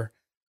or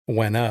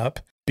went up.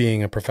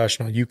 Being a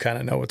professional, you kind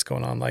of know what's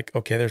going on. Like,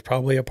 okay, there's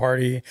probably a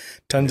party,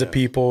 tons of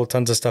people,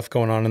 tons of stuff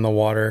going on in the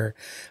water.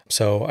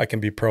 So I can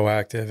be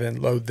proactive and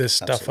load this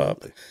stuff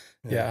up.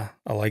 Yeah,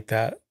 I like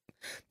that.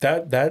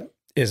 That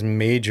is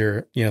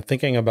major,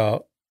 thinking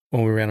about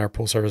when we ran our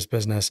pool service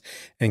business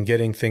and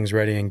getting things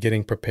ready and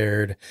getting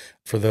prepared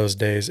for those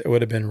days. It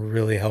would have been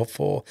really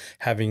helpful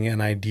having an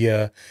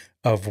idea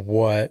of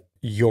what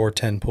your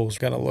 10 pools are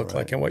going to look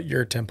like and what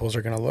your 10 pools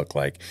are going to look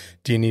like.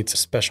 Do you need some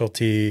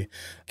specialty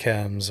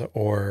chems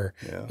or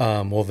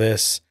will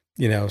this,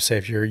 say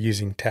if you're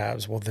using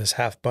tabs, will this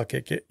half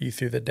bucket get you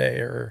through the day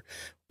or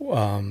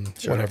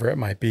whatever it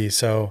might be.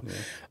 So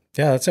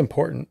yeah, that's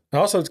important. It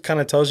also kind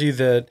of tells you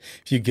that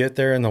if you get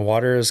there and the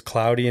water is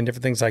cloudy and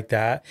different things like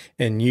that,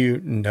 and you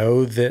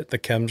know that the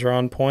chems are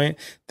on point,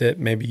 that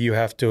maybe you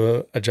have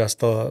to adjust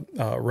the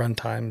run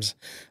times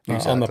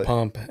on the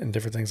pump and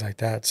different things like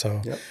that.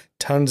 So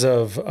tons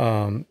of,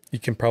 you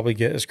can probably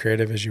get as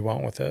creative as you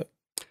want with it.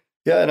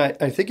 Yeah, and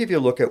I think if you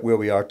look at where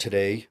we are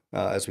today,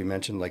 as we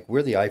mentioned, like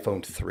we're the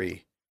iPhone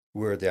 3,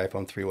 where the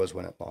iPhone 3 was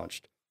when it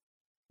launched.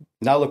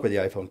 Now look where the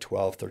iPhone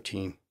 12,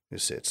 13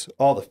 sits,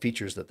 all the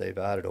features that they've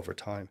added over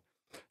time.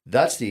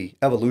 That's the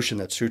evolution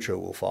that Sutro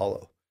will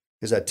follow,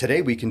 is that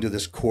today we can do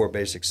this core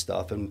basic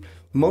stuff. And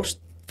most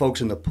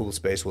folks in the pool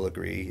space will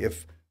agree,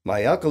 if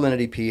my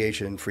alkalinity, pH,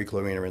 and free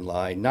chlorine are in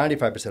line,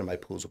 95% of my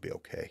pools will be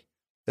okay,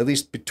 at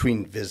least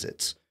between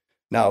visits.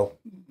 Now,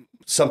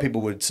 some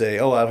people would say,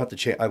 oh, I don't have to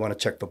check, I want to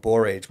check for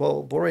borates.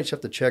 Well, borates you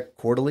have to check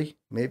quarterly,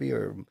 maybe,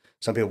 or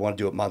some people want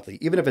to do it monthly.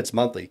 Even if it's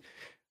monthly,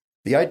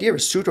 the idea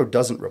is Sutro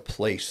doesn't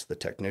replace the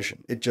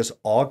technician. It just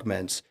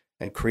augments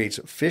and creates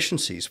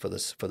efficiencies for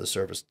the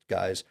service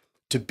guys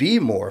to be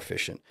more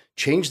efficient,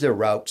 change their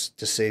routes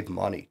to save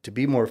money, to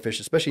be more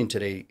efficient, especially in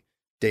today's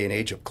day and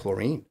age of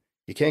chlorine.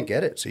 You can't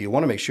get it. So you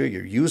want to make sure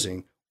you're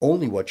using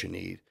only what you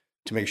need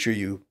to make sure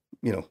you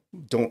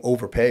don't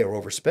overpay or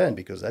overspend,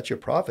 because that's your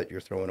profit you're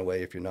throwing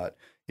away if you're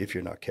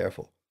not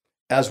careful.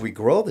 As we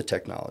grow the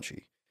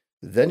technology,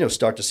 then you'll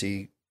start to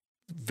see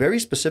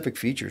very specific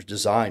features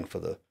designed for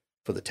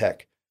the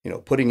tech,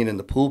 putting it in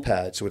the pool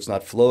pad so it's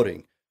not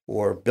floating,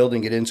 or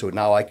building it in so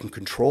now I can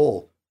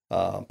control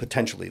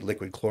potentially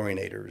liquid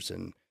chlorinators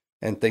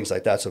and things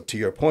like that. So to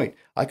your point,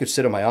 I could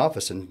sit in my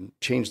office and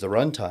change the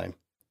runtime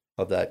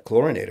of that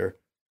chlorinator,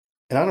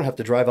 and I don't have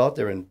to drive out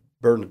there and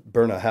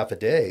burn a half a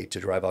day to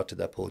drive out to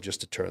that pool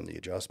just to turn the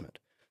adjustment.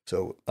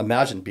 So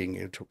imagine being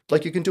able to,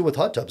 like you can do with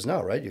hot tubs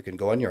now, right? You can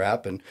go on your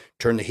app and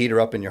turn the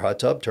heater up in your hot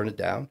tub, turn it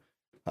down.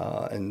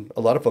 And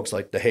a lot of folks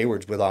like the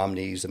Haywards with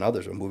Omnis and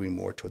others are moving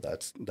more to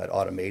that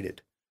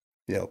automated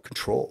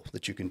control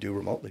that you can do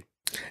remotely.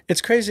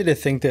 It's crazy to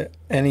think that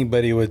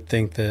anybody would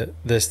think that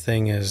this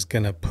thing is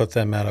going to put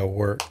them out of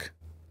work.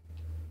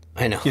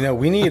 I know.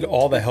 We need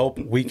all the help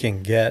we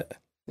can get.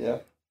 Yeah.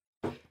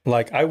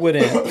 Like I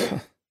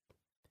wouldn't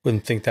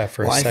think that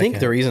for a second. I think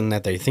the reason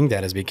that they think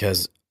that is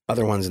because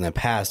other ones in the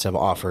past have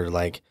offered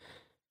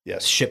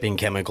shipping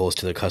chemicals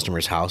to the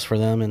customer's house for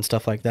them and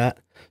stuff like that.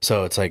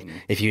 So it's like,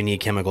 if you need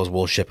chemicals,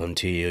 we'll ship them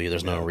to you.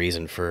 There's no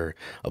reason for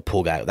a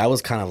pool guy. That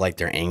was kind of like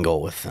their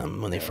angle with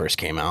them when they first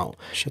came out.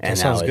 Shit, that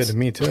sounds good to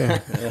me too.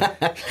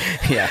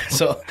 Yeah.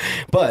 So,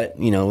 but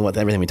with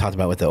everything we talked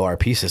about with the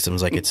ORP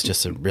systems, like it's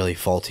just a really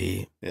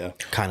faulty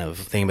kind of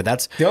thing. But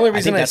that's the only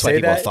reason that's why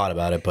people have thought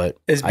about it. But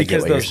is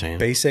because those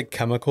basic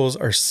chemicals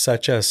are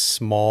such a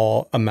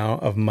small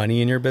amount of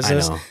money in your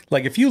business.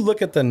 Like if you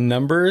look at the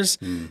numbers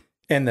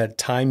and the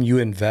time you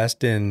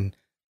invest in,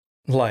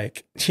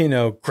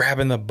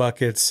 grabbing the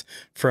buckets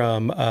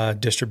from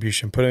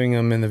distribution, putting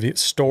them in the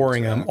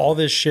storing them, all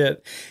this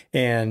shit,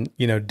 and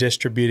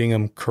distributing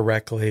them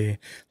correctly,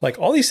 like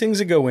all these things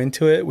that go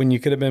into it, when you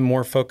could have been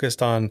more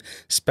focused on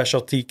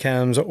specialty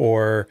chems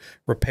or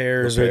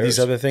repairs or these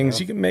other things,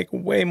 you can make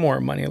way more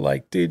money.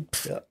 Like, dude,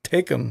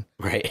 take them.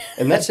 Right.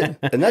 And that's it.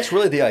 And that's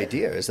really the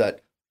idea, is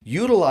that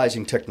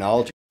utilizing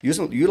technology,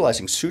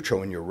 utilizing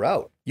Sutro in your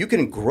route, you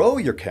can grow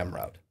your chem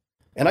route.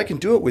 And I can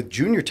do it with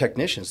junior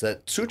technicians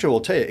that Sutro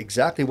will tell you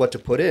exactly what to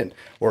put in.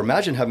 Or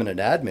imagine having an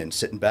admin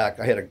sitting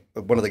back. I had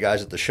one of the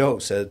guys at the show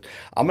said,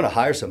 I'm going to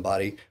hire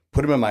somebody,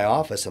 put them in my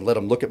office and let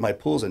them look at my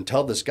pools and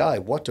tell this guy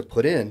what to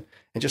put in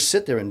and just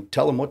sit there and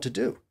tell him what to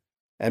do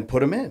and put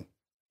them in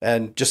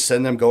and just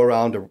send them go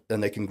around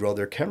and they can grow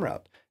their chem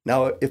route.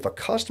 Now, if a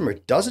customer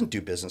doesn't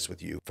do business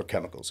with you for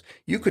chemicals,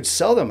 you could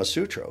sell them a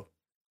Sutro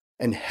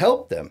and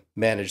help them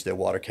manage their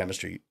water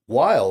chemistry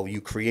while you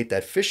create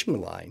that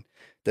fishing line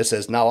that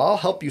says, now I'll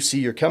help you see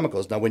your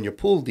chemicals. Now, when your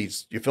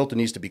filter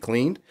needs to be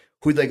cleaned,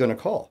 who are they going to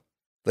call?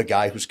 The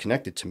guy who's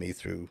connected to me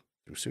through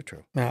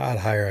Sutro. Now, I'd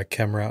hire a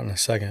chem route in a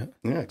second.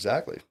 Yeah,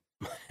 exactly.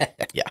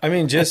 Yeah. I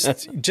mean,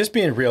 just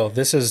being real,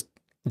 this is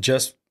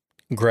just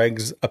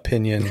Greg's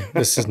opinion.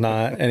 This is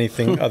not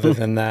anything other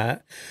than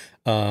that.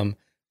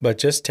 But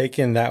just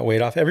taking that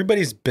weight off,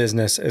 everybody's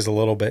business is a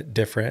little bit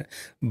different.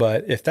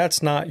 But if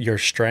that's not your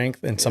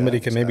strength and somebody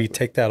can maybe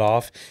take that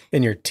off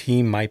and your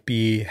team might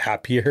be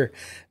happier,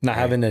 not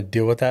having to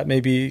deal with that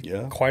maybe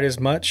quite as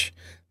much,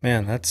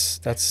 man,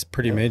 that's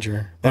pretty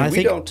major. And I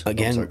think,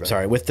 again,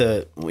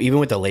 even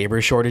with the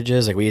labor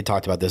shortages, like we had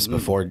talked about this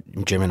before,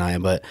 Jim and I,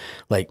 but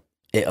like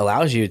it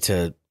allows you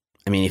to,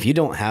 I mean, if you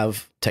don't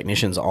have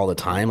technicians all the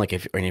time, like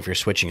if you're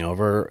switching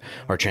over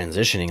or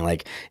transitioning,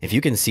 like if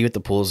you can see what the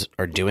pools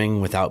are doing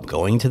without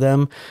going to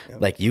them,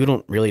 like you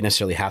don't really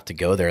necessarily have to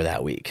go there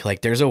that week.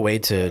 Like there's a way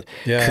to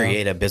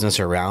create a business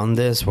around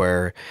this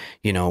where,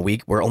 you know,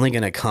 we're only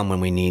going to come when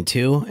we need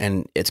to,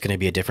 and it's going to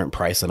be a different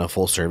price than a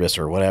full service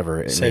or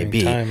whatever it may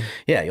be. Time.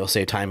 Yeah, you'll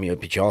save time,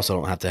 but you also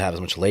don't have to have as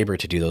much labor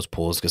to do those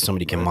pools because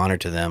somebody can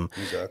monitor them.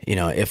 Exactly. You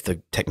know, if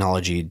the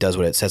technology does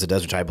what it says it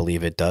does, which I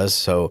believe it does.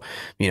 So,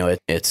 you know,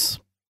 it's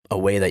a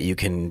way that you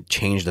can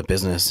change the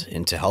business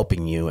into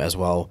helping you as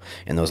well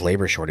in those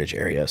labor shortage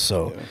areas.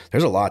 So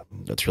there's a lot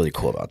that's really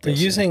cool about this.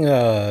 Using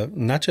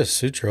not just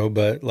Sutro,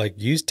 but like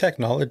use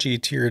technology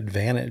to your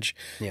advantage.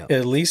 Yeah.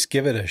 At least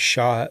give it a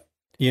shot.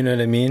 You know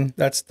what I mean?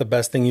 That's the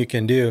best thing you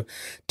can do.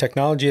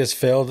 Technology has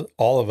failed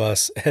all of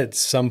us at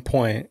some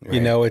point. Right.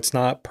 You know, it's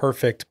not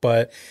perfect,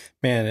 but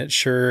man, it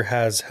sure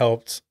has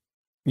helped,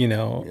 you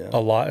know, a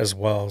lot as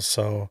well.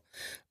 So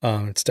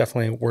it's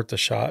definitely worth a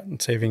shot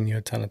and saving you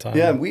a ton of time.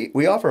 Yeah, and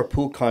we offer a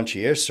pool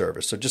concierge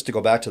service. So just to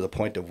go back to the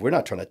point of we're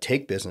not trying to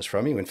take business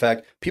from you. In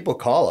fact, people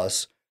call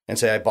us and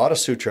say, I bought a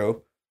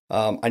Sutro.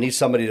 I need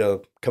somebody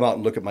to come out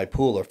and look at my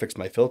pool or fix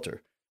my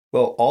filter.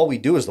 Well, all we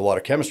do is the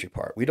water chemistry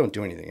part. We don't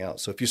do anything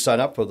else. So if you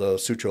sign up for the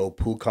Sutro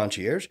Pool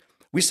Concierge,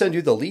 we send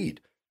you the lead.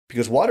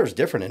 Because water is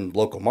different in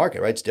local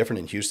market, right? It's different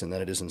in Houston than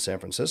it is in San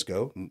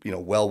Francisco, you know,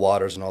 well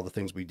waters and all the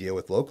things we deal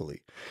with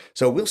locally.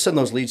 So we'll send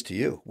those leads to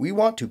you. We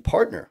want to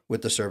partner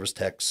with the service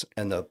techs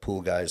and the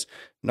pool guys,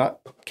 not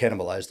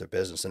cannibalize their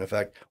business. And in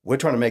fact, we're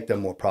trying to make them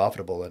more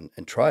profitable and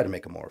try to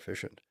make them more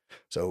efficient.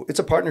 So it's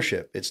a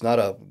partnership. It's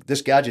not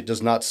this gadget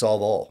does not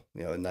solve all,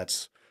 you know, and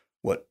that's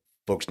what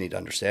folks need to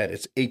understand.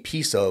 It's a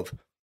piece of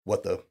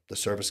what the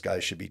service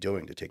guys should be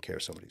doing to take care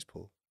of somebody's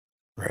pool.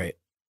 Right.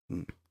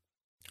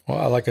 Well,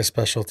 I like a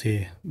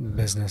specialty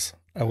business.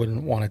 I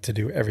wouldn't want it to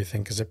do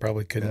everything because it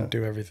probably couldn't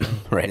do everything.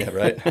 Right. Yeah,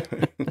 right.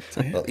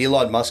 Well,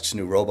 Elon Musk's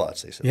new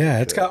robots, they said.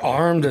 Yeah, it's got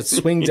arms that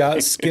swings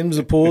out, skims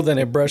a pool, then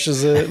it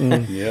brushes it.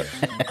 And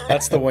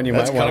that's the one you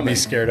might want to be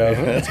scared of.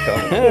 That's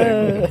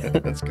coming.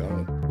 That's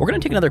coming. We're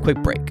going to take another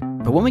quick break.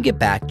 But when we get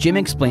back, Jim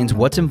explains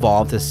what's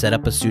involved to set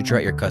up a Sutro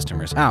at your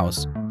customer's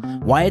house,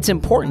 why it's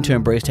important to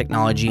embrace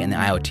technology in the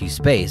IoT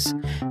space,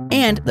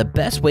 and the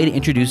best way to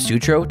introduce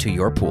Sutro to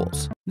your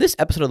pools. This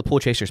episode of the Pool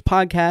Chasers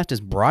podcast is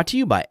brought to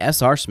you by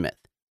SR Smith.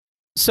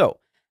 So,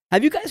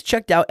 have you guys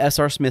checked out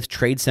SR Smith's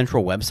Trade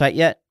Central website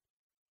yet?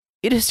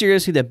 It is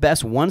seriously the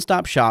best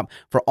one-stop shop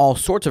for all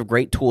sorts of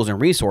great tools and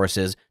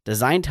resources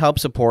designed to help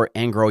support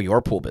and grow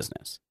your pool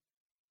business.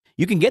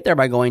 You can get there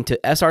by going to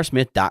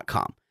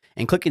srsmith.com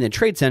and clicking the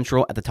Trade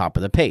Central at the top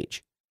of the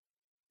page.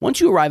 Once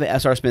you arrive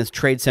at SR Smith's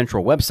Trade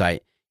Central website,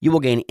 you will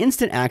gain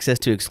instant access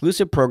to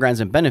exclusive programs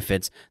and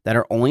benefits that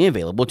are only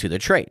available to the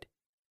trade.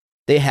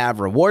 They have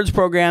rewards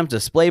programs,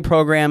 display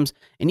programs,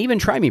 and even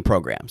try me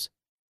programs.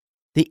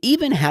 They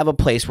even have a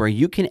place where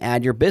you can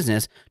add your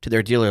business to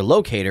their dealer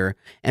locator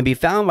and be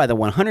found by the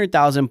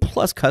 100,000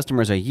 plus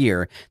customers a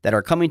year that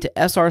are coming to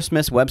SR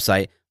Smith's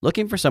website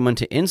looking for someone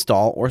to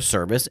install or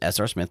service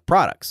SR Smith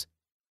products.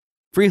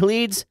 Free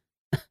leads?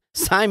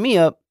 Sign me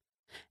up.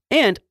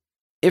 And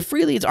if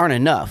free leads aren't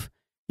enough,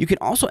 you can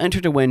also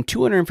enter to win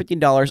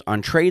 $250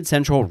 on Trade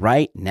Central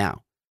right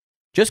now.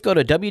 Just go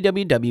to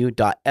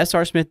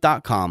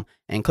www.srsmith.com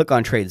and click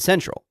on Trade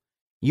Central.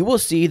 You will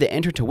see the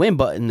Enter to Win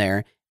button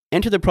there.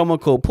 Enter the promo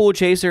code Pool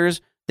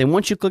Chasers. Then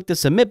once you click the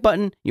Submit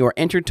button, you are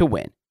entered to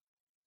win.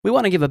 We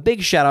want to give a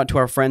big shout out to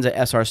our friends at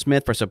SR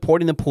Smith for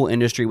supporting the pool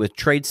industry with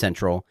Trade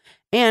Central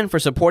and for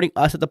supporting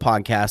us at the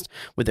podcast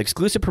with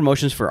exclusive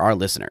promotions for our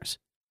listeners.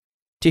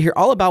 To hear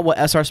all about what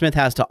SR Smith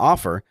has to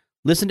offer,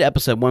 listen to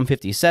episode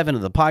 157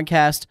 of the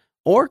podcast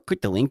or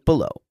click the link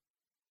below.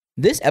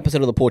 This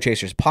episode of the Pool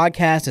Chasers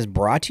podcast is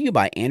brought to you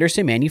by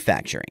Anderson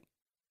Manufacturing.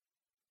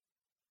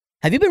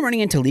 Have you been running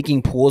into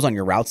leaking pools on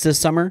your routes this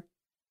summer?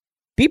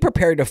 Be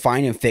prepared to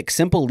find and fix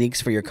simple leaks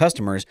for your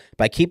customers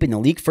by keeping the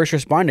Leak First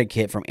Responder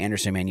Kit from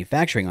Anderson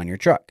Manufacturing on your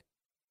truck.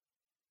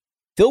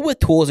 Filled with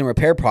tools and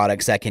repair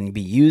products that can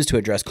be used to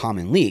address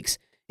common leaks,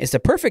 it's the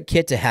perfect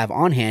kit to have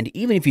on hand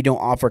even if you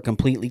don't offer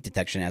complete leak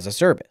detection as a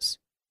service.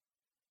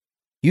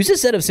 Use a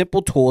set of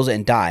simple tools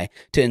and die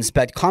to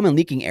inspect common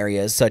leaking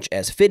areas such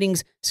as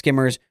fittings,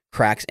 skimmers,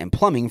 cracks, and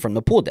plumbing from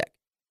the pool deck.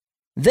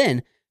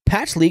 Then,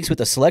 patch leaks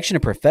with a selection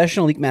of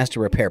professional LeakMaster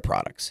repair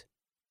products.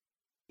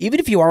 Even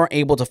if you aren't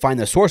able to find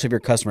the source of your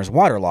customer's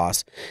water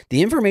loss,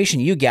 the information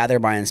you gather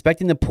by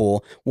inspecting the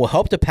pool will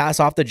help to pass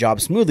off the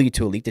job smoothly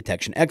to a leak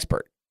detection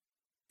expert.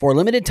 For a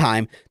limited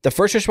time, the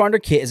First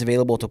Responder Kit is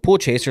available to Pool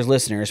Chasers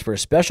listeners for a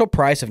special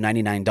price of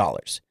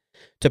 $99.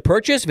 To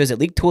purchase, visit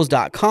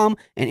leaktools.com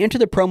and enter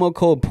the promo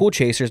code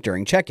POOLCHASERS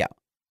during checkout.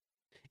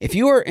 If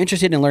you are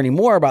interested in learning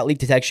more about leak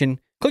detection,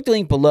 click the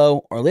link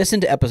below or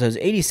listen to episodes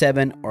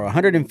 87 or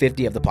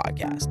 150 of the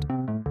podcast.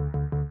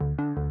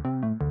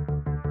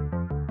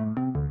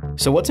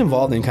 So what's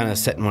involved in kind of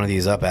setting one of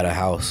these up at a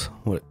house?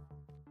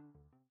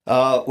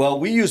 Well,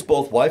 we use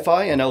both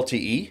Wi-Fi and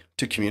LTE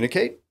to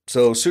communicate.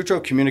 So Sutro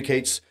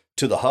communicates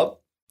to the hub.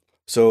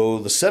 So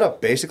the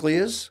setup basically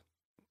is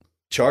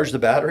charge the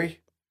battery,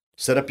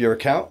 set up your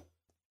account,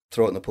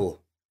 throw it in the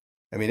pool.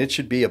 I mean, it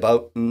should be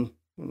about,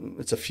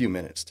 it's a few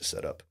minutes to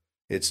set up.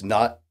 It's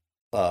not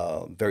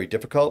very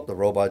difficult. The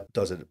robot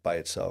does it by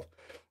itself.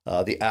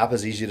 The app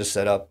is easy to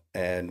set up.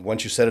 And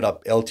once you set it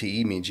up,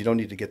 LTE means you don't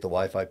need to get the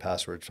Wi-Fi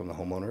passwords from the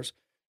homeowners.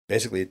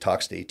 Basically, it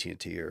talks to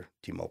AT&T or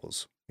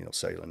T-Mobile's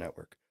cellular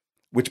network,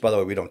 which, by the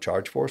way, we don't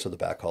charge for. So the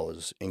backhaul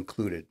is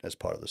included as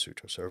part of the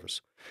Sutro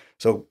service.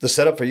 So the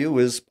setup for you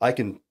is I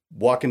can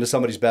walk into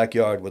somebody's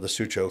backyard with a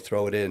Sutro,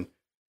 throw it in,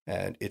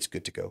 and it's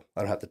good to go.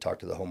 I don't have to talk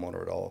to the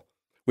homeowner at all,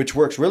 which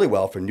works really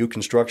well for new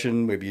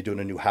construction. Maybe you're doing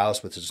a new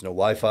house with there's no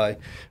Wi-Fi.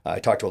 I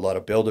talk to a lot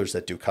of builders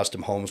that do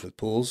custom homes with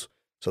pools,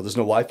 so there's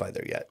no Wi-Fi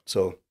there yet.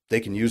 So they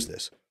can use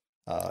this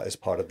as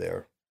part of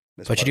their.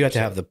 But you do have to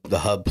have the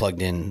hub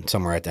plugged in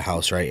somewhere at the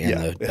house, right?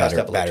 And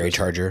the battery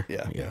charger.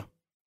 Yeah.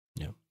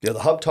 The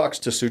hub talks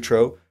to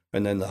Sutro,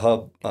 and then the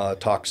hub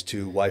talks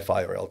to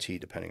Wi-Fi or LTE,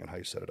 depending on how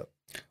you set it up.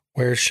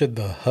 Where should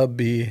the hub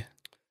be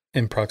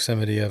in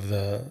proximity of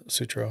the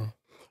Sutro?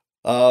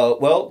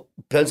 Well,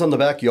 depends on the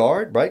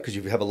backyard, right? Because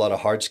you have a lot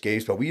of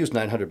hardscapes, but we use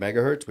 900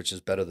 megahertz, which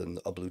is better than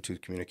a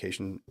Bluetooth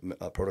communication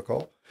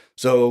protocol.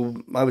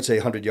 So I would say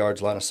 100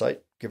 yards line of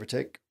sight, give or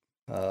take.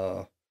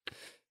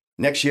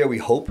 Next year, we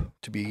hope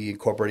to be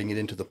incorporating it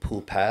into the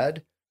pool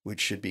pad,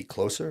 which should be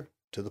closer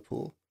to the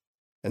pool.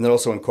 And then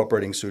also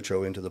incorporating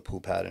Sutro into the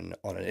pool pad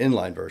on an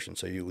inline version.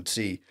 So you would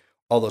see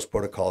all those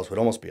protocols would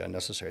almost be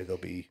unnecessary. They'll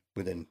be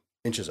within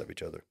inches of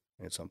each other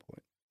at some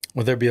point.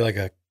 Would there be like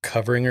a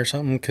covering or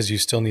something? Because you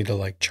still need to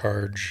like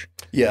charge.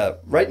 Yeah.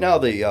 Right now,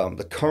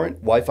 the current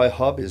Wi-Fi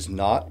hub is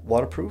not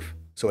waterproof,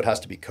 so it has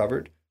to be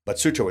covered. But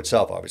Sutro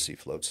itself obviously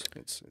floats.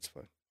 It's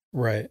fine.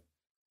 Right.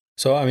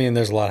 So, I mean,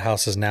 there's a lot of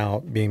houses now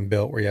being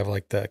built where you have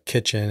like the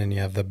kitchen and you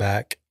have the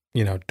back,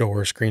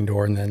 door, screen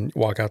door, and then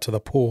walk out to the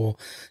pool.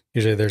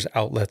 Usually there's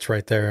outlets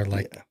right there.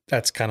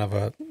 That's kind of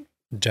a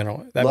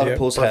general, that'd a lot of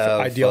pools have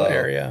ideal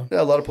area.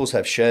 Yeah, a lot of pools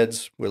have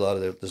sheds where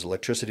there's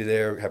electricity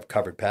there, have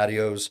covered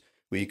patios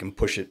where you can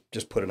push it,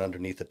 just put it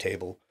underneath a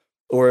table.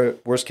 Or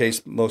worst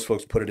case, most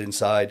folks put it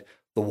inside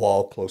the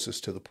wall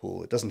closest to the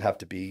pool. It doesn't have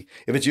to be,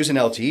 if it's using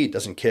LTE, it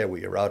doesn't care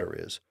where your router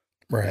is.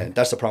 Right. And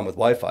that's the problem with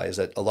Wi-Fi is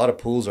that a lot of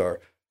pools are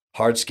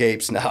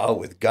hardscapes now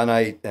with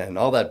gunite and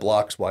all that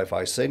blocks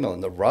Wi-Fi signal,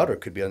 and the router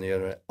could be on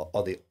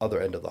the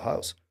other end of the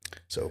house.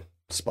 So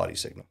spotty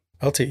signal.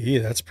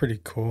 LTE, that's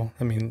pretty cool.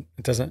 I mean,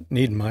 it doesn't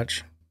need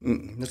much.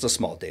 It's a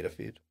small data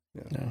feed.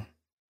 Yeah.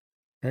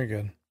 Very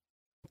good.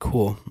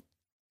 Cool.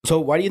 So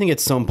why do you think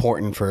it's so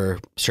important for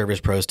service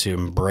pros to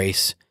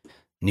embrace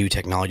new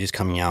technologies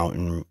coming out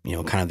and,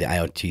 kind of the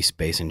IoT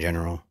space in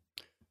general?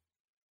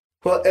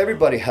 Well,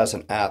 everybody has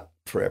an app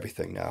for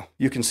everything now.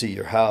 You can see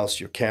your house,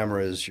 your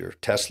cameras, your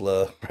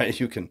Tesla, right?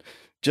 You can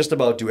just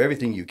about do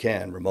everything you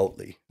can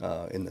remotely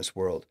in this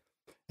world.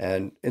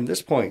 And in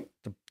this point,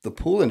 the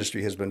pool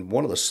industry has been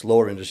one of the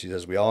slower industries,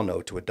 as we all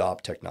know, to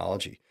adopt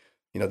technology.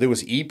 There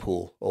was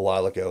e-pool a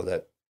while ago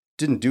that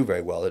didn't do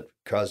very well. It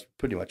caused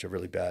pretty much a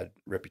really bad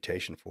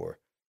reputation for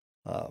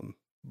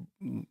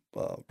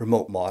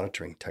remote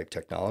monitoring type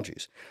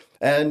technologies.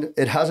 And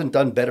it hasn't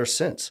done better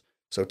since.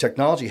 So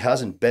technology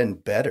hasn't been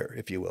better,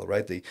 if you will,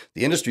 right? The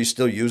industry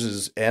still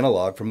uses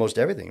analog for most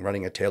everything,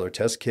 running a Taylor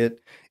test kit.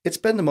 It's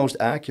been the most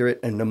accurate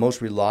and the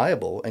most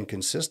reliable and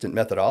consistent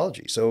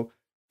methodology. So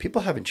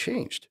people haven't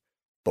changed.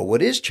 But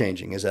what is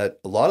changing is that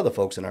a lot of the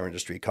folks in our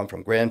industry come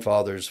from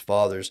grandfathers,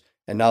 fathers,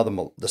 and now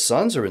the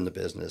sons are in the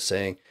business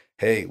saying,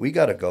 hey, we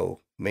got to go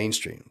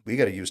mainstream. We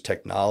got to use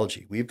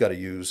technology. We've got to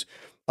use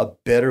a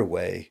better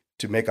way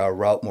to make our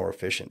route more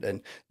efficient.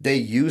 And they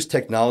use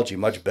technology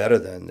much better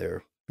than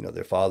their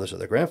fathers or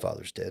their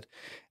grandfathers did.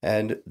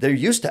 And they're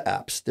used to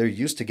apps. They're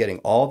used to getting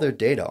all their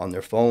data on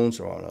their phones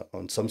or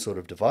on some sort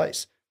of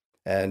device.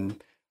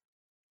 And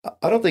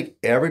I don't think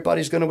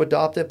everybody's going to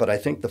adopt it, but I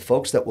think the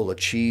folks that will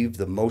achieve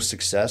the most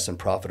success and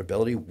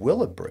profitability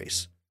will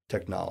embrace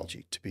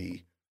technology to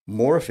be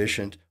more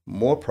efficient,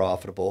 more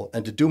profitable,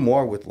 and to do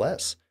more with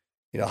less.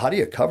 How do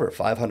you cover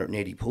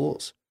 580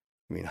 pools?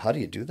 I mean, how do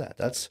you do that?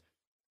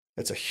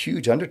 It's a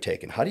huge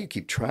undertaking. How do you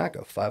keep track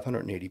of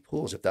 580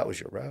 pools if that was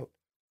your route?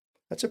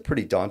 That's a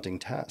pretty daunting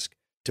task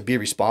to be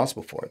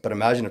responsible for it. But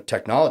imagine if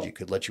technology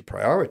could let you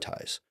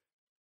prioritize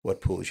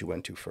what pools you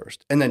went to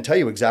first and then tell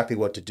you exactly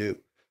what to do.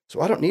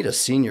 So I don't need a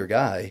senior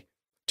guy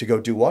to go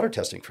do water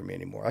testing for me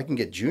anymore. I can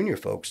get junior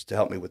folks to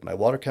help me with my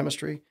water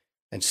chemistry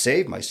and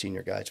save my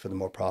senior guys for the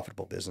more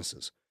profitable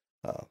businesses.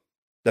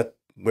 That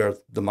where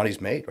the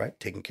money's made, right?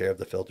 Taking care of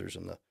the filters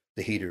and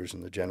the heaters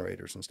and the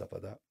generators and stuff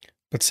like that.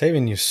 But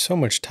saving you so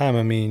much time.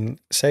 I mean,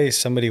 say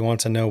somebody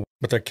wants to know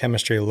what their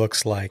chemistry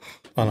looks like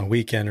on a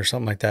weekend or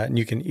something like that, and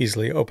you can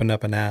easily open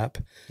up an app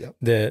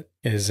that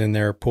is in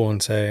their pool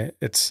and say,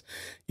 it's,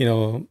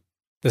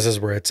 this is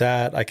where it's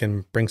at. I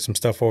can bring some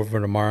stuff over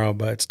tomorrow,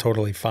 but it's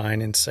totally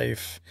fine and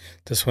safe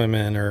to swim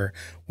in, or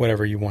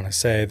whatever you want to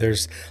say.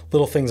 There's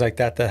little things like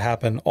that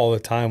happen all the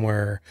time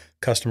where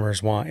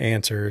customers want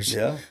answers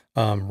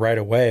right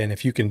away. And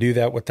if you can do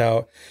that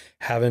without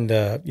having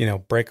to,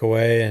 break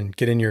away and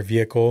get in your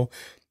vehicle,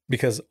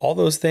 because all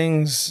those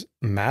things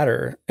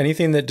matter.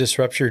 Anything that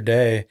disrupts your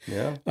day,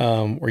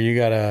 where you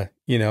gotta,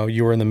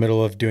 you were in the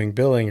middle of doing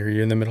billing, or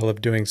you're in the middle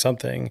of doing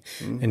something,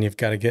 and you've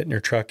got to get in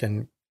your truck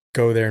and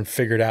go there and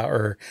figure it out,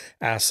 or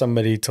ask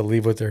somebody to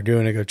leave what they're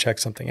doing to go check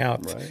something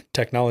out. Right.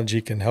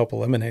 Technology can help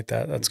eliminate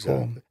that. That's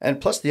cool.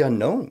 And plus the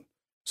unknown.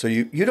 So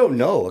you don't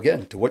know,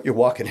 again, to what you're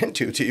walking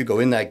into till you go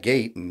in that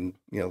gate and,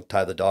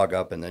 tie the dog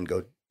up and then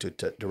go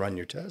to run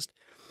your test.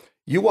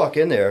 You walk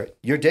in there,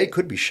 your day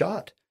could be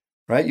shot,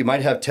 right? You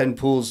might have 10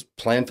 pools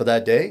planned for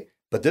that day,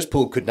 but this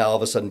pool could now all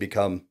of a sudden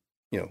become,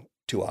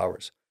 2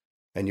 hours,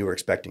 and you were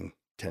expecting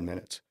 10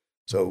 minutes.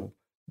 So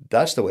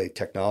that's the way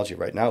technology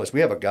right now is. We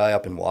have a guy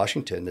up in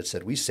Washington that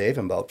said we save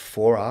him about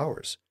 4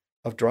 hours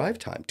of drive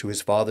time to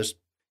his father's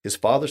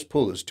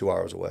pool is 2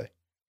 hours away.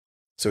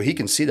 So he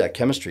can see that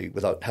chemistry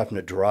without having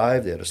to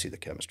drive there to see the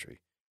chemistry.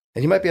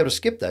 And he might be able to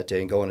skip that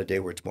day and go on a day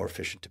where it's more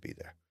efficient to be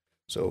there.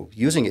 So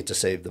using it to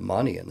save the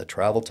money and the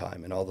travel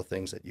time and all the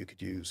things that you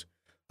could use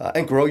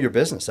and grow your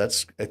business.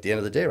 That's at the end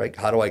of the day, right?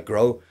 How do I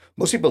grow?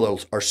 Most people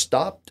are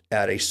stopped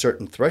at a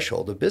certain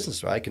threshold of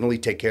business, right? I can only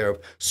take care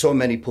of so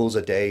many pools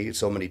a day,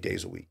 so many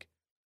days a week.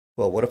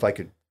 Well, what if I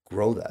could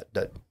grow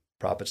that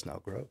profits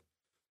now grow?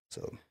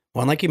 So,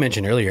 well, and like you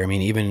mentioned earlier, I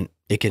mean, even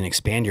it can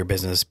expand your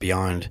business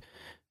beyond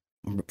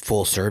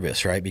full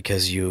service, right?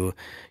 Because you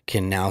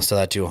can now sell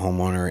that to a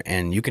homeowner,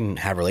 and you can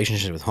have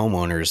relationships with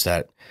homeowners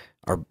that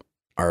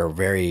are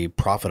very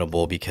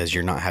profitable because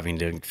you're not having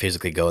to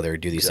physically go there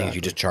and do these things.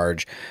 You just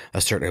charge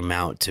a certain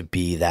amount to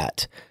be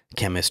that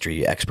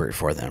chemistry expert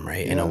for them,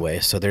 right? In a way.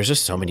 So there's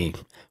just so many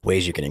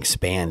ways you can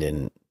expand.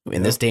 And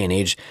in this day and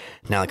age,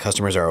 now the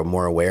customers are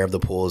more aware of the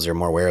pools. They're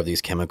more aware of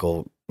these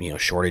chemical,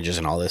 shortages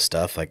and all this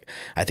stuff. Like,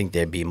 I think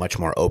they'd be much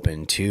more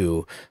open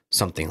to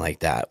something like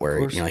that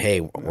where, hey,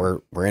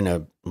 we're in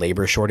a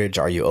labor shortage.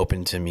 Are you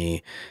open to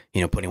me,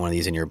 putting one of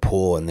these in your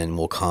pool, and then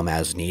we'll come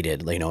as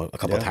needed, a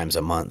couple of times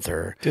a month?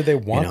 Or do they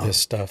want this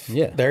stuff?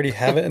 Yeah. They already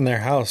have it in their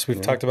house. We've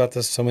talked about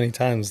this so many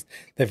times.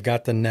 They've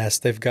got the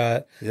Nest. They've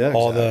got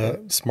all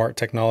the smart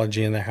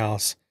technology in their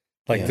house.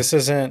 Like this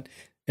isn't,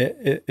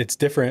 it's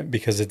different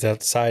because it's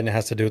outside and it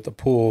has to do with the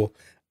pool.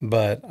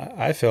 But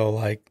I feel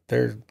like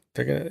they're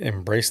going to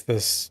embrace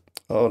this.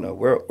 Oh no,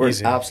 we're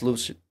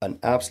an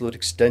absolute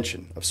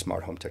extension of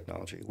smart home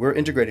technology. We're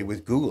integrated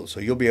with Google, so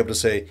you'll be able to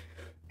say,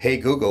 "Hey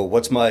Google,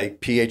 what's my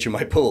pH in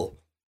my pool?"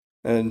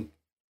 And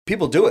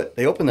people do it.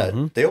 They open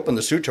that. They open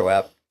the Sutro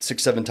app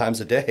 6-7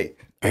 times a day.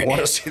 They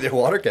want to see their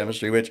water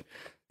chemistry. Which,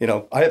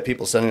 I have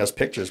people sending us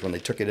pictures when they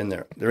took it in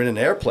there. They're in an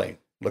airplane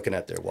looking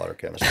at their water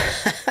chemistry,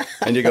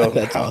 and you go,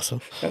 "That's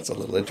awesome. That's a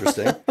little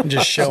interesting."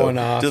 Just showing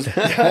off.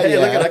 Hey,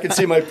 look at, I can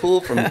see my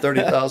pool from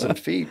 30,000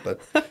 feet.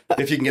 But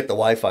if you can get the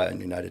Wi-Fi on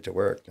United to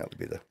work, that would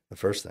be the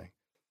first thing.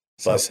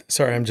 But,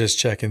 sorry, I'm just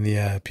checking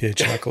the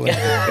pH level.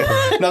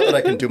 Not that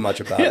I can do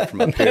much about it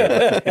from up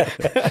here.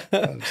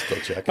 I'm still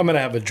checking. I'm going to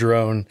have a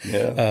drone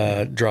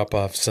drop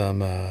off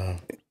some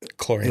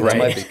chlorine. That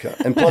might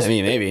be, and plus,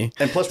 maybe.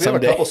 And plus, we have a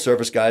couple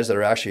service guys that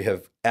are actually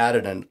have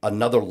added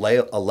another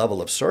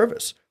level of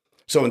service.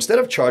 So instead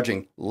of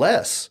charging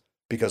less,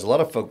 because a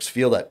lot of folks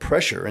feel that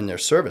pressure in their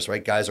service,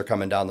 right? Guys are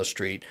coming down the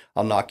street.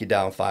 I'll knock you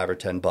down $5 or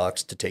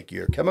 $10 to take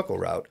your chemical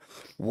route.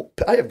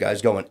 I have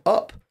guys going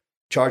up,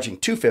 charging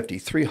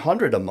 $250,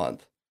 $300 a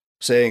month,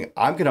 saying,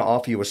 I'm going to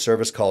offer you a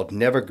service called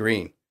Never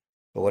Green.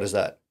 Well, what is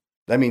that?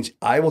 That means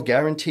I will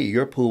guarantee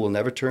your pool will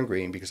never turn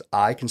green because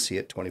I can see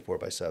it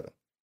 24/7.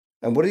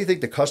 And what do you think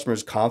the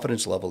customer's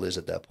confidence level is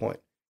at that point?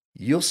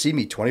 You'll see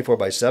me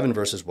 24/7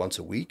 versus once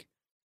a week.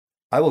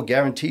 I will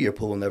guarantee your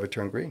pool will never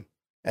turn green.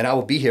 And I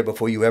will be here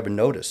before you ever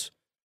notice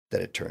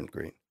that it turned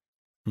green.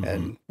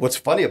 And what's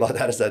funny about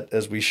that is that,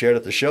 as we shared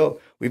at the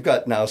show, we've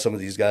got now some of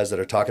these guys that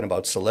are talking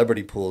about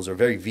celebrity pools or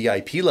very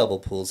VIP level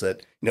pools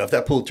that, if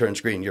that pool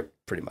turns green, you're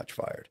pretty much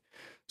fired.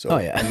 So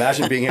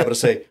imagine being able to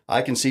say,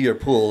 I can see your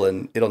pool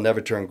and it'll never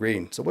turn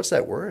green. So what's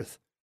that worth?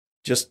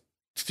 Just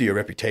to your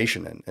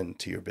reputation and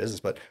to your business.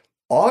 But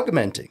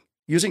augmenting,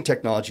 using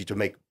technology to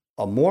make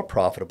a more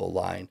profitable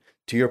line.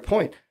 To your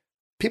point,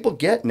 people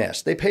get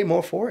Nest. They pay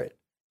more for it.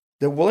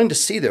 They're willing to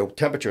see their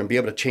temperature and be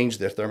able to change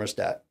their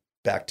thermostat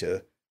back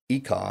to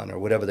Econ or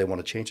whatever they want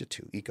to change it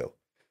to, Eco.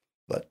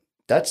 But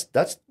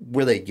that's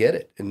where they get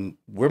it. And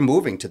we're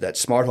moving to that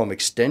smart home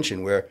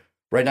extension where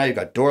right now you've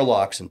got door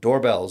locks and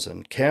doorbells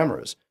and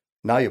cameras.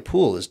 Now your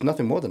pool is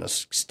nothing more than an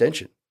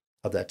extension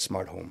of that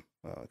smart home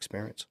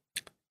experience.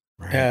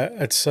 Right. Yeah,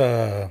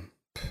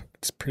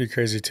 it's pretty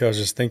crazy too. I was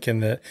just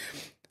thinking that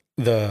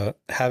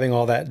having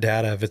all that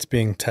data, if it's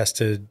being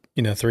tested,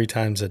 3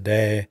 times a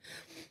day,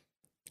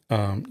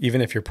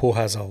 even if your pool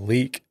has a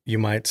leak, you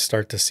might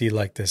start to see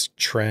like this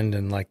trend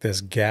and like this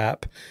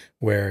gap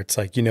where it's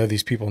like,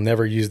 these people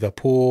never use the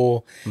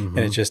pool, and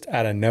it's just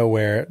out of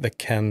nowhere, the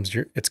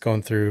chems, it's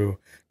going through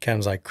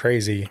chems like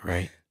crazy.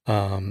 Right.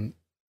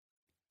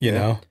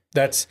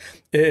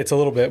 It's a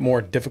little bit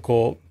more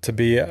difficult to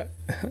be,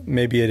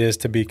 maybe it is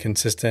to be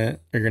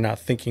consistent, or you're not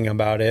thinking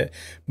about it.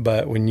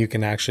 But when you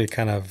can actually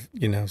kind of,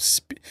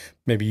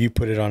 maybe you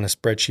put it on a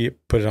spreadsheet,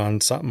 put it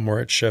on something where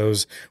it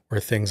shows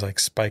where things like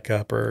spike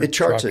up or it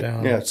charts drop it.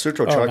 down. Yeah,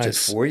 Sutro charts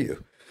nice. it for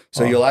you.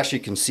 So you'll actually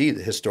can see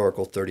the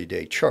historical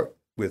 30-day chart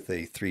with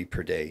a 3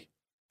 per day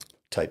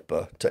type.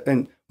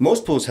 And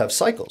most pools have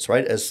cycles,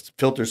 right? As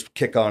filters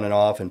kick on and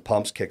off and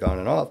pumps kick on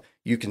and off,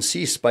 you can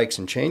see spikes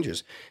and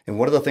changes. And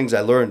one of the things I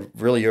learned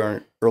really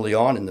early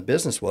on in the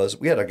business was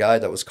we had a guy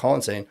that was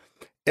calling saying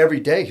every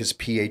day his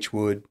pH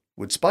would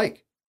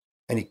spike.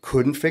 And he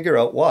couldn't figure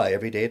out why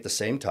every day at the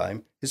same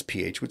time his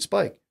pH would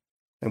spike.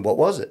 And what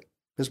was it?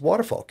 His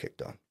waterfall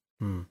kicked on.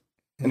 And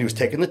he was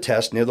taking the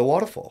test near the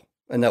waterfall.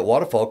 And that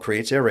waterfall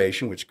creates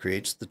aeration, which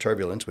creates the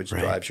turbulence, which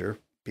drives your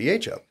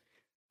pH up.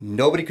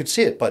 Nobody could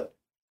see it, but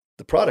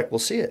the product will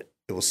see it.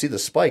 It will see the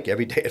spike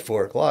every day at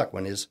 4 o'clock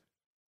when his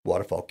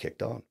waterfall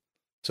kicked on.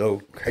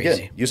 So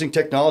again, using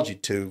technology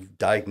to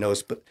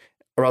diagnose,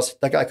 or else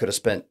that guy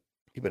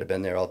he would have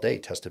been there all day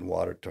testing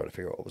water, trying to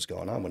figure out what was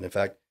going on. When in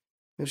fact,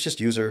 it was just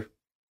user,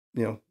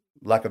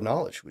 lack of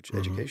knowledge, which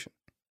education.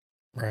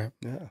 Right.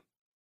 Yeah.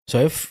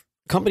 So if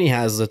a company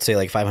has, let's say,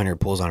 like 500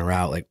 pools on a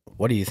route, like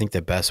what do you think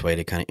the best way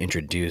to kind of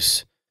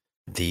introduce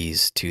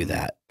these to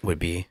that would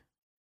be?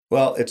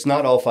 Well, it's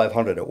not all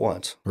 500 at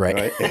once,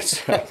 right? It's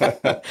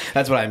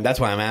that's why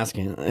I'm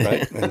asking,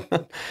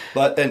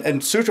 right?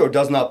 And Sutro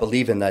does not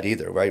believe in that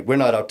either, right? We're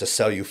not out to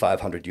sell you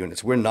 500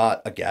 units. We're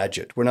not a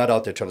gadget. We're not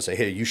out there trying to say,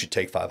 hey, you should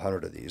take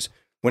 500 of these.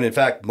 When in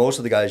fact, most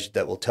of the guys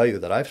that will tell you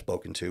that I've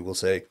spoken to will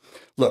say,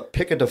 look,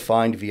 pick a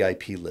defined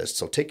VIP list.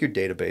 So take your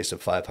database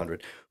of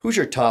 500. Who's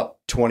your top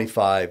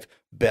 25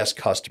 best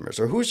customers,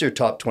 or who's your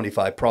top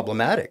 25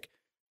 problematic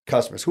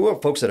customers? Who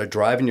are folks that are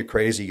driving you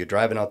crazy? You're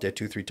driving out there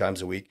 2-3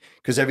 times a week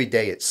because every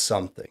day it's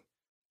something.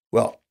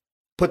 Well,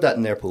 put that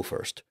in their pool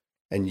first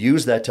and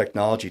use that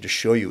technology to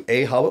show you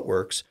A, how it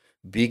works,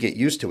 B, get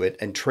used to it,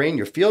 and train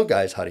your field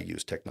guys how to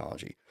use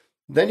technology.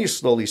 Then you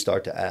slowly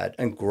start to add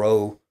and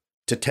grow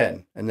to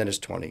 10, and then it's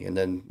 20. And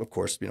then, of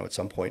course, at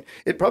some point,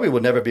 it probably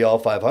will never be all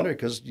 500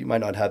 because you might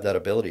not have that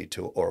ability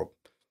to, or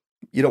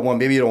maybe you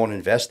don't want to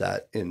invest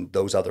that in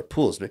those other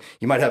pools.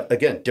 You might have,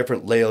 again,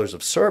 different layers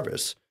of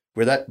service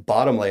where that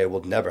bottom layer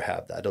will never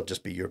have that. It'll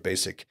just be your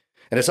basic.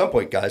 And at some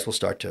point, guys will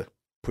start to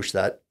push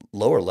that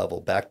lower level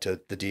back to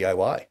the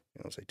DIY.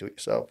 Say do it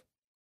yourself.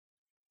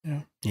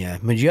 Yeah. Yeah.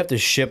 But you have to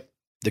ship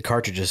the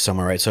cartridges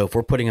somewhere, right? So if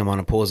we're putting them on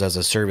a pools as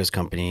a service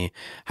company,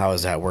 how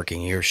is that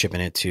working? You're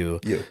shipping it to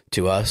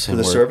us? To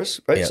the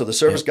service, right? Yeah, so the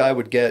service guy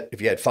would get,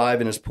 if he had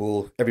 5 in his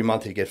pool, every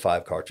month he'd get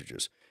 5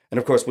 cartridges. And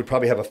of course, we'd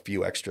probably have a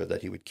few extra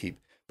that he would keep.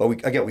 But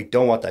we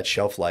don't want that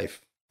shelf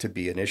life to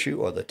be an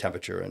issue, or the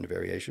temperature and the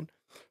variation.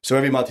 So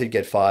every month he'd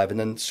get 5, and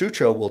then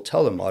Sutro will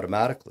tell him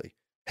automatically,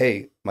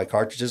 hey, my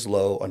cartridge is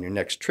low on your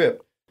next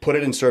trip, put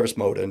it in service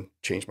mode and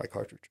change my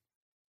cartridge.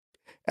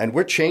 And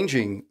we're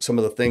changing some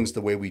of the things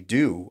the way we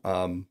do.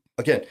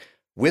 Again,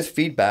 with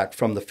feedback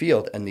from the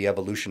field and the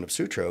evolution of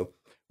Sutro,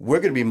 we're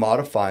going to be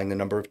modifying the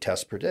number of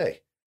tests per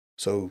day.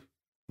 So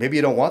maybe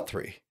you don't want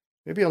 3,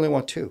 maybe you only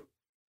want 2,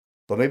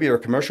 but maybe you're a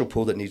commercial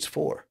pool that needs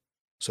 4.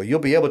 So you'll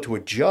be able to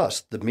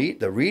adjust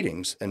the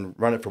readings and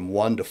run it from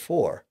 1 to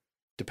 4,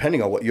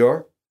 depending on what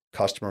your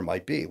customer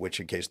might be,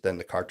 which in case then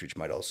the cartridge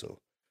might also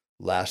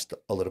last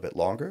a little bit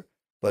longer,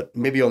 but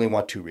maybe you only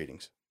want 2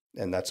 readings.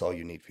 And that's all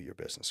you need for your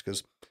business.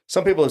 Because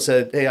some people have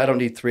said, hey, I don't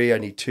need 3, I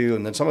need 2.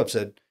 And then some have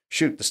said,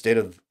 shoot, the state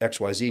of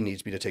XYZ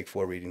needs me to take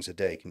 4 readings a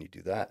day. Can you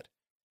do that?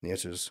 And the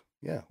answer is,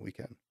 yeah, we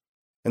can.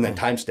 And then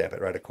timestamp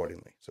it right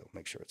accordingly. So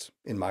make sure it's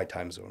in my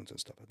time zones and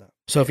stuff like that.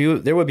 So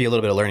there would be a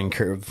little bit of learning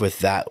curve with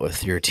that,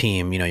 with your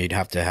team. You'd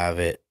have to have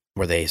it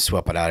where they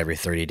swap it out every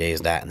 30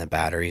 days, that and the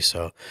battery.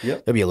 So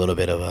there'll be a little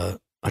bit of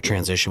a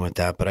transition with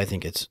that. But I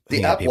think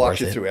the app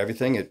walks you through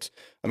everything.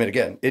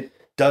 Again,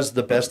 it does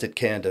the best it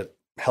can to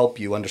help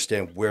you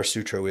understand where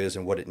Sutro is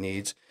and what it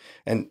needs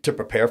and to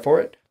prepare for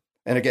it.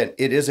 And again,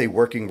 it is a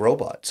working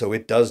robot, so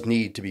it does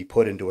need to be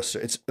put into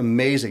it's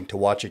amazing to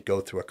watch it go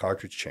through a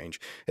cartridge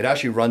change. It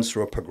actually runs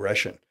through a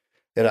progression.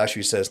 It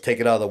actually says, take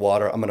it out of the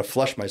water. I'm going to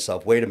flush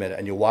myself. Wait a minute.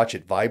 And you watch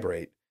it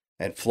vibrate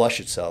and flush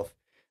itself.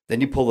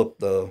 Then you pull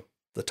the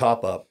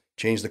top up,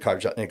 change the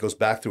cartridge out, and it goes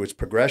back through its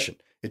progression.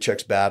 It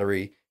checks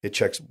battery, it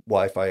checks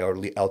Wi-Fi or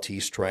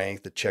LTE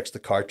strength, it checks the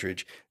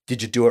cartridge.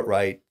 Did you do it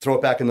right? Throw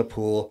it back in the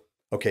pool.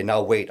 Okay,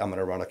 now wait, I'm going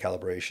to run a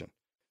calibration.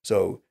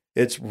 So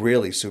it's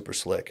really super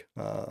slick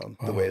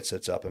the way it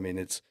sets up. I mean,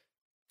 it's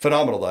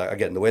phenomenal.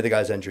 Again, the way the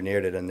guys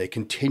engineered it, and they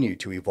continue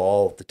to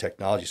evolve the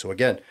technology. So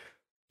again,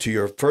 to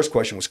your first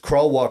question was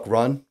crawl, walk,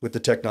 run with the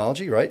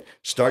technology, right?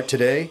 Start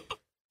today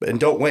and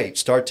don't wait.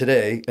 Start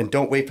today and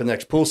don't wait for the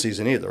next pool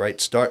season either, right?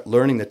 Start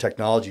learning the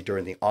technology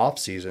during the off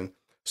season.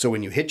 So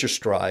when you hit your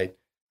stride,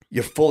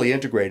 you're fully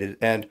integrated.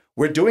 And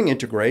we're doing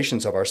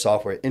integrations of our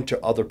software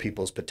into other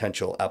people's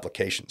potential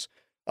applications.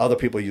 Other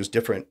people use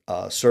different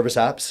service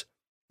apps.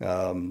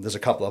 There's a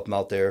couple of them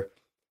out there.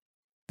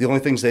 The only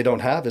things they don't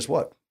have is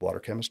what? Water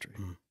chemistry.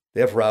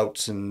 They have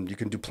routes, and you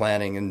can do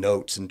planning and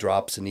notes and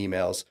drops and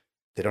emails.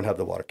 They don't have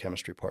the water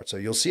chemistry part. So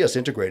you'll see us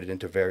integrated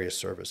into various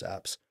service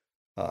apps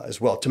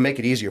as well to make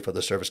it easier for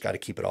the service guy to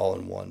keep it all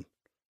in one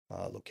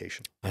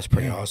location. That's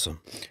pretty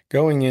awesome.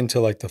 Going into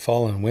like the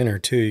fall and winter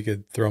too, you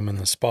could throw them in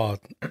the spa,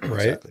 right?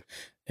 Exactly.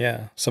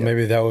 Yeah. So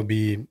maybe that would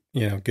be,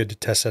 good to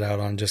test it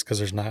out on, just because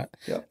there's not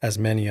as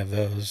many of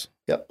those.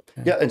 Yep.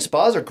 Yeah. And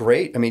spas are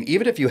great. I mean,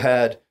 even if you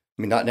had,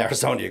 not in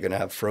Arizona, you're going to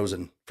have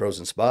frozen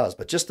spas,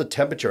 but just the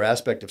temperature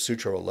aspect of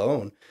Sutro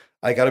alone,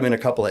 I got them in a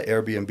couple of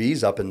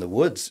Airbnbs up in the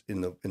woods in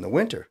the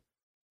winter.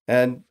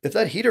 And if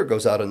that heater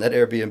goes out on that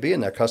Airbnb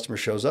and that customer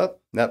shows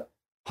up and that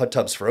hot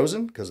tub's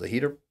frozen because the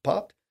heater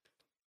popped,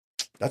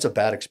 that's a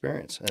bad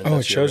experience. And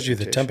it shows you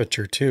the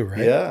temperature too, right?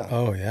 Yeah.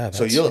 Oh, yeah.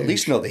 So you'll at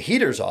least know the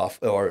heater's off,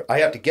 or I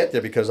have to get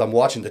there because I'm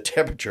watching the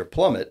temperature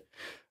plummet.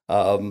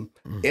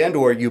 And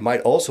or you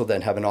might also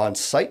then have an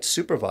on-site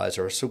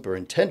supervisor or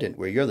superintendent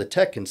where you're the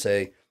tech and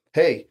say,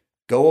 hey,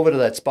 go over to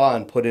that spa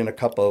and put in a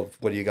cup of,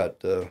 what do you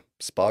got, the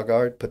Spa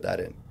Guard? Put that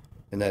in.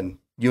 And then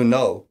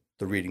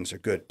the readings are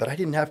good. But I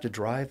didn't have to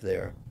drive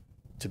there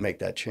to make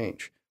that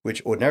change,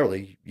 which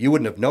ordinarily you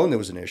wouldn't have known there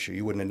was an issue.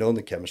 You wouldn't have known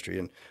the chemistry.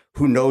 And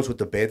who knows what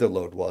the bather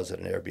load was at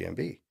an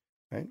Airbnb,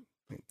 right?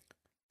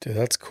 Dude,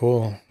 that's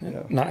cool.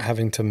 Yeah. Not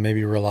having to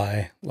maybe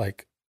rely,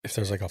 like, if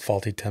there's like a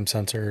faulty temp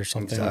sensor or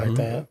something like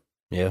that.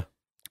 Yeah.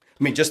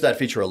 Just that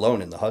feature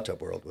alone in the hot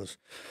tub world was,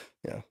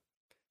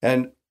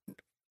 And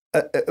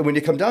when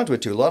you come down to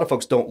it too, a lot of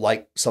folks don't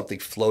like something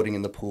floating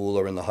in the pool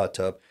or in the hot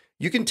tub.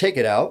 You can take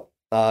it out.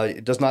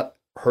 It does not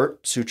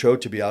hurt Sutro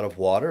to be out of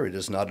water. It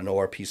is not an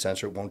ORP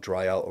sensor. It won't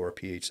dry out, or a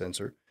pH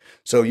sensor.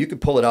 So you can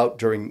pull it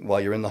out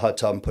while you're in the hot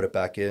tub and put it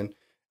back in,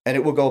 and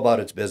it will go about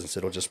its business.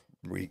 It'll just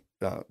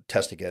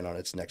test again on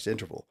its next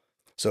interval.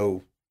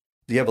 So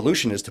the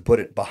evolution is to put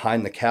it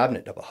behind the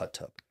cabinet of a hot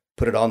tub,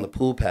 put it on the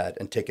pool pad,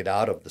 and take it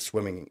out of the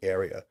swimming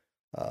area,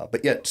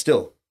 but yet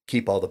still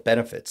keep all the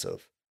benefits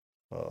of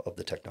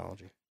the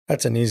technology.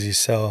 That's an easy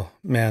sell,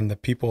 man. The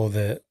people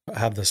that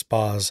have the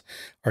spas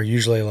are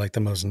usually like the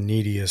most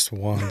neediest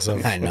ones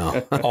of I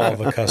know. all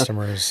the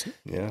customers.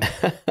 Yeah.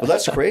 Well,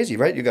 that's crazy,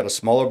 right? You got a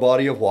smaller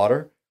body of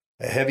water,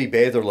 a heavy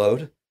bather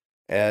load,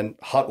 and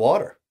hot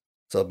water.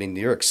 So,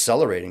 you're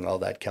accelerating all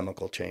that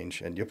chemical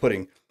change, and you're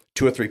putting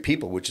 2 or 3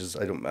 people, which is,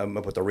 I don't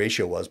remember what the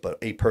ratio was, but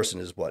a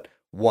person is what?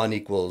 1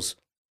 equals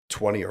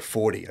 20 or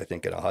 40, I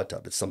think, in a hot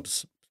tub. It's some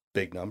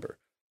big number.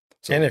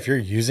 So, and if you're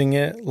using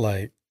it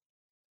like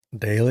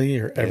daily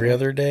or every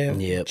other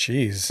day,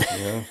 geez.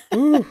 Yeah.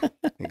 Ooh.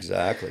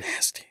 Exactly.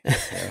 Nasty.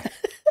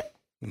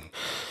 Yeah.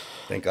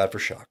 Thank God for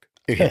shock.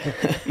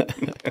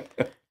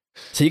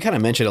 So you kind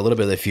of mentioned a little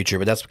bit of the future,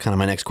 but that's kind of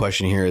my next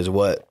question here is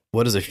what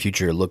does the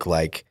future look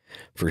like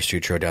for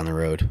Sutro down the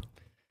road?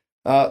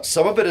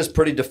 Some of it is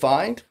pretty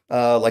defined,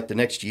 like the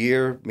next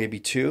year, maybe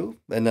 2,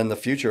 and then the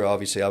future,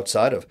 obviously,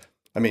 outside of,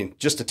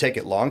 just to take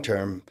it long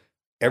term,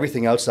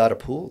 everything outside of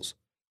pools,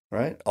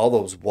 right? All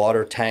those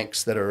water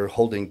tanks that are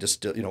holding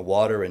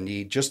water and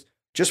need just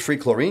free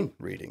chlorine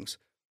readings.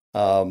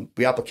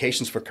 The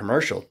applications for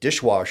commercial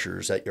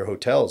dishwashers at your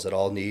hotels that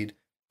all need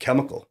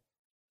chemical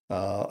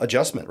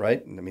adjustment,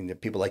 right?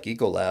 People like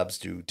Ecolabs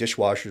do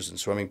dishwashers and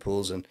swimming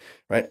pools, and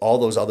right, all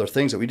those other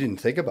things that we didn't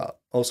think about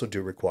also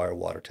do require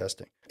water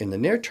testing. In the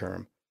near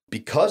term,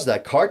 because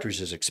that cartridge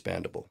is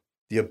expandable,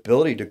 the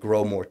ability to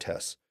grow more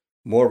tests,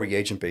 more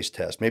reagent-based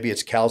tests. Maybe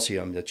it's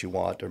calcium that you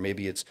want, or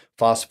maybe it's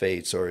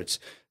phosphates, or it's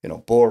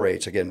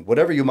borates. Again,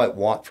 whatever you might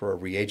want for a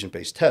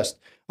reagent-based test.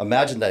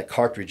 Imagine that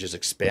cartridge is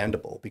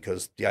expandable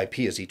because the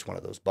IP is each one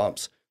of those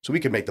bumps. So we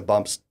could make the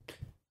bumps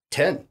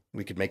 10.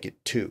 We could make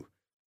it 2.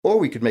 Or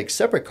we could make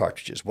separate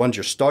cartridges. One's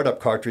your startup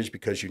cartridge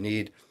because you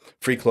need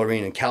free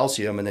chlorine and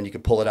calcium, and then you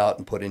can pull it out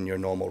and put in your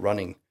normal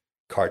running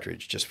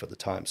cartridge just for the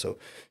time. So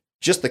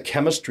just the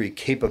chemistry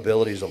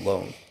capabilities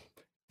alone.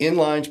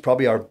 Inline's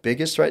probably our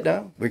biggest right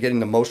now. We're getting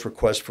the most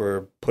requests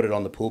for put it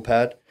on the pool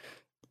pad.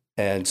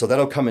 And so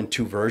that'll come in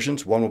 2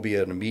 versions. One will be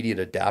an immediate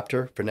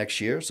adapter for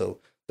next year. So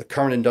the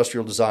current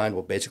industrial design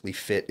will basically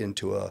fit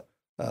into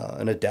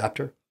an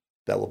adapter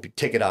that will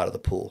take it out of the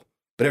pool.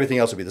 But everything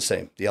else will be the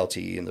same. The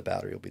LTE and the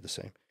battery will be the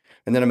same.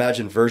 And then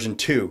imagine version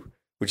 2,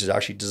 which is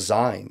actually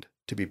designed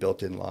to be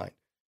built in line,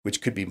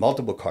 which could be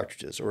multiple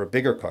cartridges or a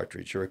bigger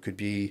cartridge, or it could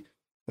be,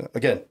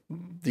 again,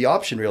 the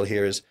option real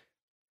here is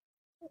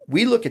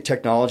we look at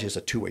technology as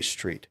a two-way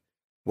street.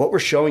 What we're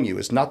showing you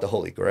is not the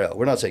Holy Grail.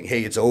 We're not saying,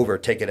 hey, it's over,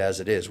 take it as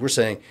it is. We're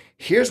saying,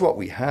 here's what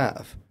we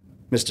have,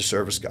 Mr.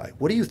 Service Guy.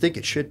 What do you think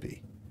it should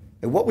be?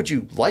 And what would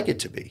you like it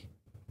to be?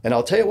 And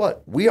I'll tell you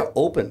what, we are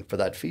open for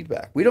that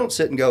feedback. We don't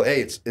sit and go,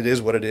 hey, it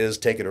is what it is,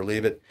 take it or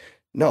leave it.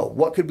 No,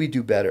 what could we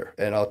do better?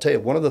 And I'll tell you,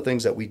 one of the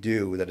things that we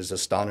do that is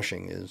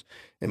astonishing is,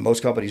 and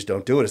most companies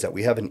don't do it, is that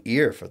we have an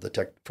ear for the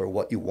tech, for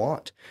what you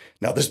want.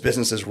 Now, this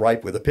business is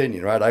ripe with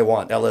opinion, right? I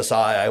want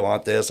LSI, I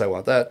want this, I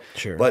want that.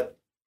 Sure. But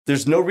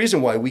there's no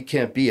reason why we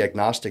can't be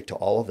agnostic to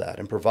all of that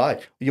and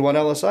provide. You want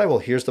LSI? Well,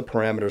 here's the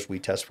parameters we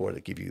test for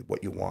that give you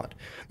what you want.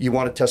 You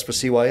want to test for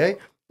CYA?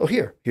 Oh,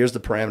 here's the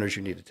parameters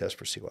you need to test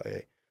for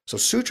CYA. So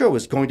Sutro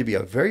is going to be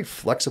a very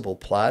flexible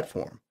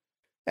platform.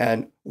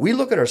 And we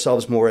look at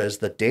ourselves more as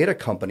the data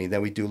company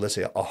than we do, let's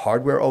say, a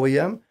hardware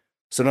OEM.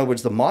 So in other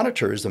words, the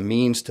monitor is the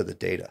means to the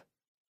data.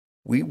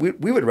 We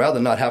would rather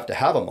not have to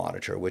have a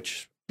monitor,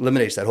 which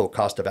eliminates that whole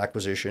cost of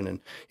acquisition and,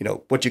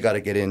 what you got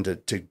to get into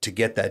to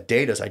get that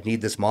data is I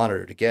need this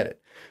monitor to get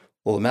it.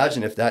 Well,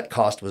 imagine if that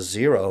cost was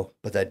zero,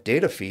 but that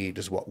data feed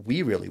is what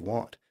we really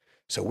want.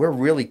 So we're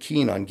really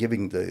keen on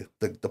giving the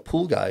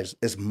pool guys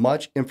as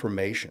much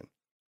information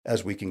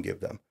as we can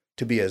give them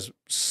to be as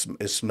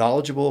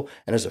knowledgeable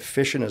and as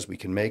efficient as we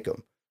can make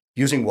them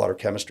using water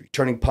chemistry,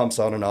 turning pumps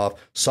on and off,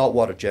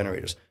 saltwater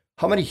generators.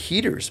 How many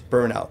heaters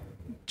burn out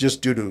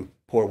just due to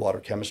poor water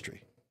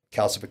chemistry,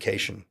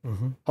 calcification?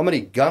 Mm-hmm. How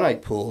many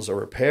gunite pools are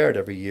repaired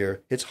every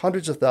year? It's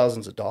hundreds of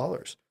thousands of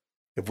dollars.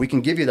 If we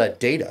can give you that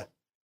data,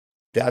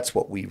 that's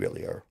what we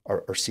really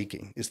are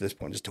seeking is this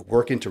point, is to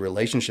work into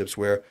relationships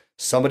where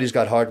somebody's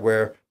got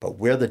hardware, but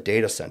we're the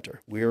data center.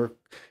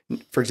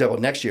 For example,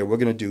 next year, we're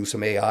going to do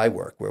some AI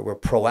work where we're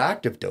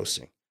proactive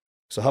dosing.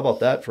 So how about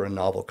that for a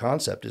novel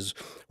concept is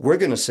we're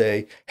going to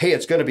say, hey,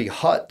 it's going to be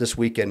hot this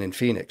weekend in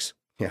Phoenix.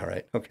 Yeah,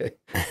 right. Okay.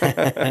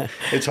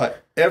 It's hot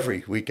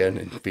every weekend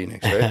in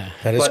Phoenix, right?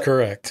 That is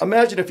correct.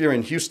 Imagine if you're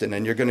in Houston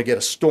and you're going to get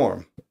a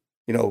storm,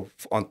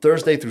 on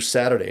Thursday through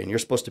Saturday, and you're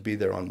supposed to be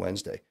there on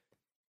Wednesday.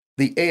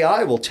 The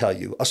AI will tell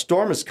you a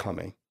storm is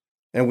coming,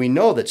 and we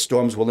know that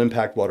storms will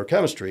impact water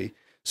chemistry.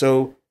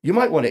 So you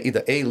might want to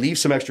either leave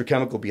some extra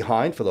chemical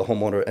behind for the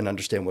homeowner and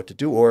understand what to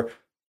do, or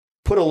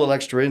put a little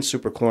extra in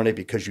superchlorinate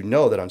because you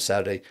know that on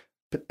Saturday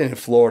in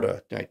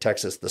Florida,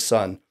 Texas, the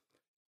sun,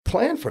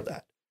 plan for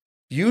that.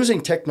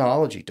 Using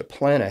technology to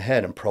plan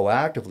ahead and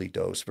proactively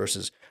dose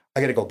versus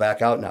I got to go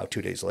back out now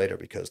 2 days later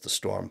because the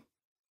storm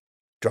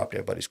dropped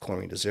everybody's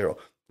chlorine to zero.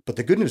 But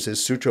the good news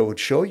is Sutro would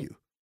show you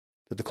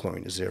that the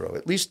chlorine is zero.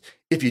 At least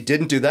if you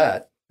didn't do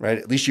that, right,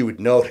 at least you would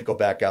know to go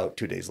back out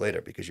 2 days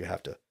later because you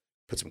have to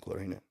put some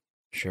chlorine in.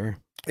 Sure.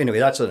 Anyway,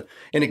 that's an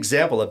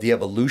example of the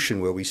evolution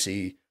where we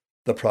see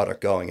the product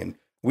going. And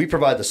we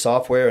provide the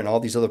software and all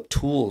these other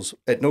tools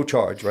at no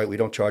charge, right? We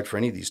don't charge for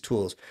any of these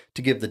tools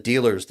to give the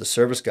dealers, the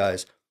service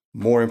guys,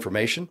 more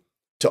information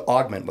to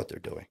augment what they're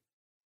doing.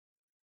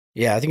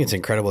 Yeah, I think it's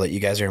incredible that you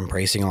guys are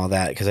embracing all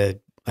that because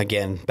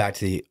again, back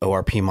to the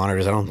ORP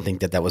monitors, I don't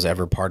think that was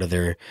ever part of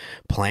their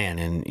plan.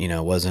 And,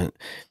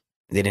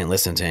 they didn't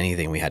listen to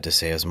anything we had to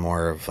say. It was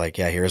more of like,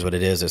 yeah, here's what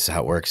it is. This is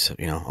how it works.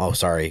 Oh,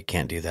 sorry,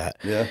 can't do that.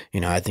 Yeah.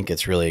 I think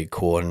it's really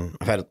cool. And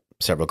I've had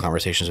several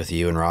conversations with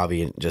you and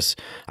Ravi, and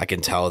I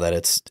can tell that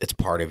it's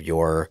part of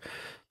your,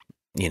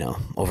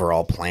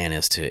 overall plan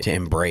is to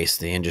embrace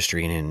the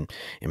industry and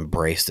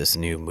embrace this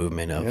new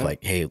movement of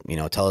like, hey,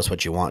 tell us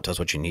what you want, tell us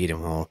what you need,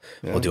 and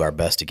we'll do our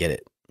best to get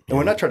it. And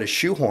we're not trying to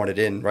shoehorn it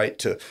in,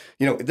 right?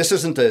 This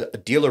isn't a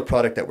dealer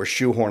product that we're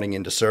shoehorning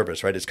into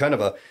service, right? It's kind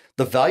of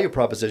the value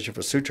proposition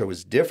for Sutro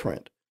is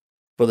different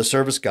for the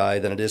service guy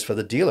than it is for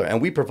the dealer. And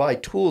we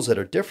provide tools that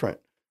are different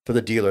for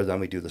the dealer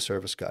than we do the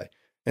service guy.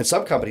 And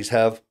some companies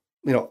have,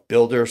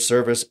 builder,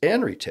 service,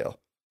 and retail.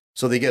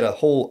 So they get a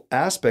whole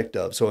aspect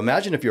of. So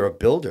imagine if you're a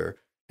builder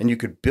and you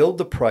could build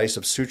the price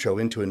of Sutro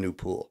into a new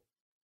pool.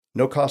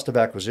 No cost of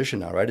acquisition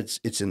now, right?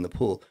 It's in the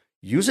pool.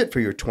 Use it for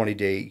your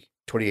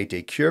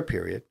 28-day cure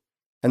period,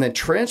 and then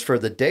transfer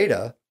the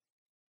data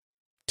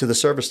to the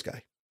service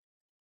guy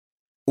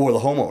or the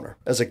homeowner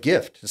as a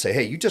gift to say,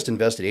 hey, you just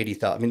invested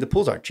 $80,000. I mean, the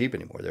pools aren't cheap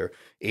anymore. They're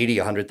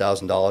 $80,000,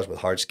 $100,000 with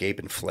hardscape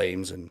and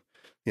flames and,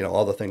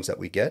 all the things that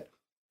we get.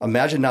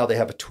 Imagine now they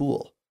have a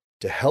tool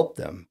to help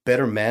them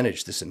better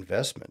manage this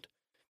investment,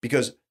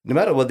 because no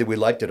matter whether we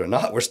liked it or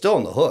not, we're still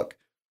on the hook.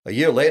 A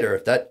year later,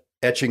 if that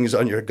etching is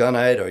on your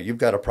gunite or you've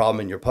got a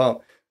problem in your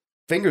pump,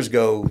 fingers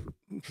go,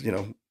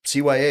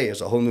 CYA has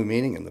a whole new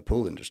meaning in the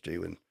pool industry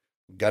when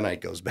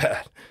gunite goes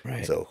bad.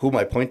 Right. So who am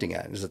I pointing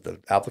at? Is it the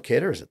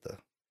applicator? Is it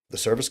the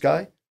service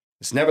guy?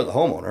 It's never the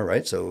homeowner,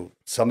 right? So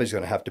somebody's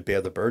going to have to bear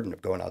the burden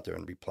of going out there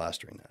and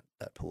replastering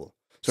that pool.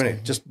 So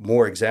anyway, just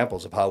more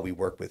examples of how we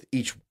work with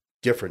each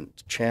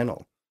different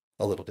channel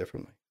a little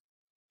differently.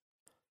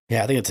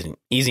 Yeah, I think it's an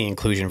easy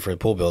inclusion for the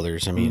pool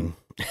builders. I mean,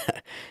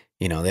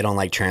 they don't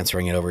like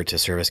transferring it over to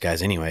service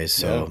guys anyways.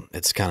 So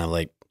it's kind of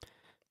like,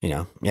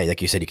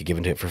 like you said, you could give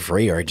it for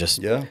free or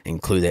just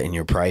include that in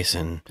your price.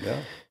 And,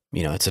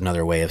 it's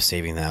another way of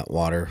saving that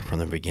water from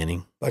the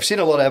beginning. I've seen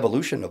a lot of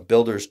evolution of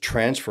builders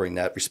transferring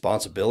that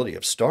responsibility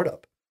of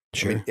startup.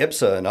 Sure. I mean,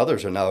 IPSA and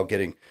others are now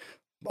getting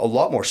a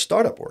lot more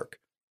startup work.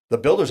 The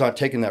builders aren't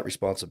taking that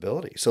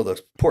responsibility. So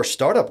the poor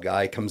startup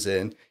guy comes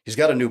in, he's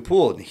got a new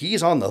pool, and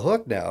he's on the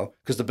hook now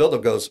because the builder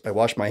goes, I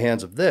wash my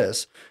hands of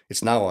this,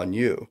 it's now on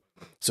you.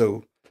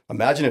 So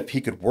imagine if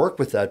he could work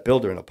with that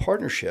builder in a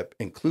partnership,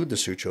 include the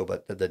Sutro,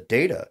 but the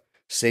data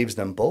saves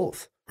them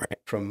both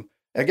from,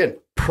 again,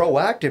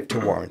 proactive to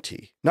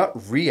warranty,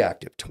 not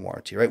reactive to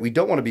warranty, right? We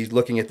don't want to be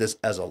looking at this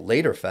as a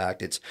later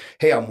fact. It's,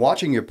 hey, I'm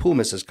watching your pool,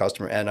 Mrs.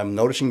 Customer, and I'm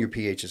noticing your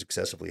pH is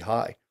excessively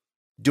high.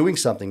 Doing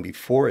something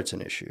before it's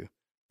an issue.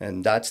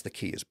 And that's the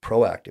key, is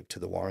proactive to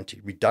the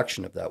warranty.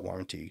 Reduction of that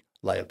warranty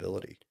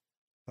liability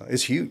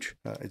is huge.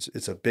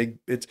 It's a big,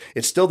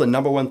 it's still the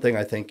number one thing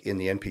I think in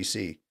the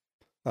NPC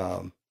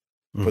for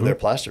their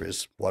plaster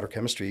is water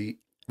chemistry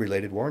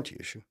related warranty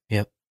issue.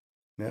 Yep.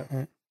 Yeah.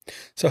 Right.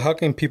 So how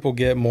can people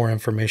get more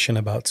information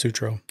about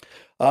Sutro?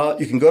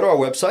 You can go to our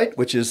website,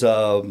 which is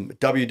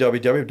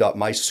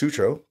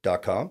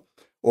www.mysutro.com,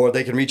 or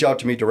they can reach out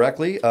to me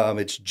directly.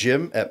 It's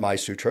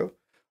Jim@mysutro.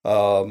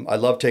 I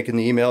love taking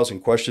the emails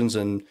and questions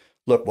and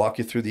walk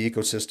you through the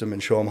ecosystem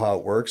and show them how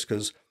it works.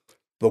 Because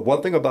the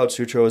one thing about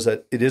Sutro is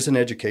that it is an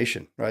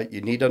education, right?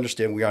 You need to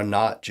understand we are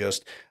not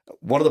just,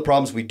 one of the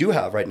problems we do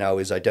have right now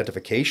is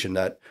identification,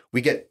 that we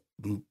get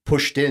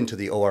pushed into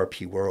the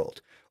ORP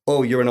world.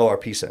 Oh, you're an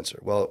ORP sensor.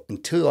 Well,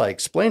 until I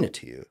explain it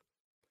to you,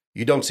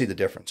 you don't see the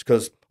difference.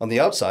 Because on the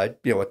outside,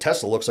 a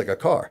Tesla looks like a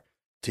car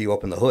till you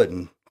open the hood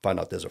and find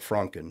out there's a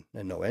frunk and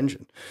no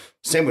engine.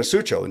 Same with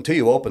Sutro. Until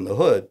you open the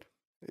hood,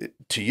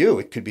 to you,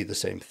 it could be the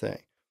same thing.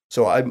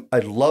 So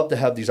I'd love to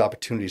have these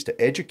opportunities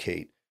to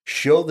educate,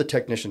 show the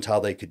technicians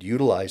how they could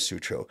utilize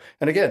Sutro.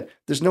 And again,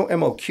 there's no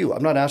MOQ.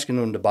 I'm not asking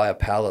them to buy a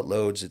pallet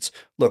loads. It's,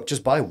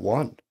 just buy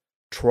one,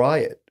 try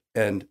it,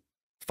 and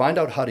find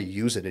out how to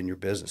use it in your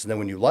business. And then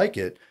when you like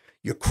it,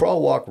 you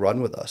crawl, walk,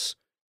 run with us.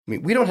 I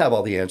mean, we don't have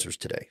all the answers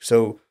today.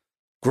 So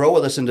grow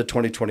with us into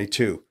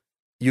 2022.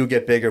 You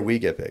get bigger, we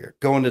get bigger.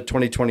 Go into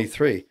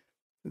 2023.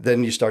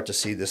 Then you start to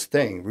see this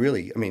thing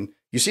really, I mean,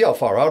 you see how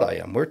far out I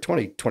am. We're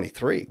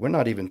 2023. We're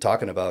not even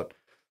talking about,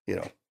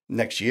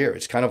 next year.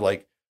 It's kind of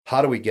like,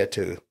 how do we get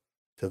to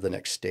the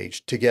next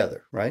stage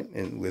together, right?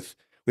 And with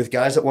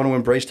guys that want to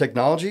embrace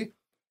technology,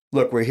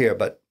 we're here.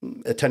 But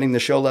attending the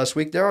show last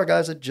week, there are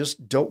guys that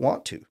just don't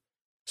want to.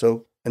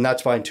 So, and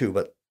that's fine too,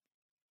 but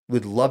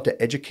we'd love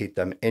to educate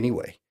them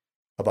anyway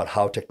about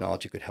how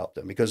technology could help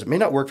them, because it may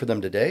not work for them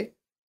today,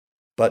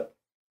 but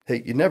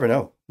hey, you never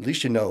know. At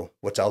least you know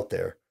what's out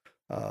there.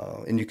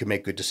 And you can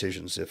make good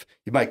decisions. If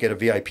you might get a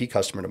VIP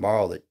customer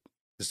tomorrow that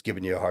is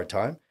giving you a hard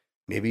time,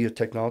 maybe your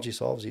technology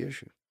solves the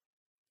issue.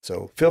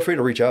 So feel free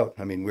to reach out.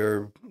 I mean,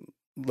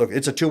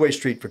 it's a two-way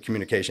street for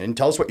communication. And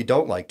tell us what you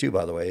don't like too,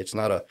 by the way. It's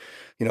not a,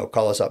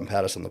 call us up and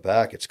pat us on the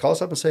back. It's call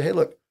us up and say, hey,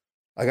 look,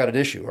 I got an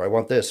issue, or I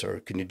want this, or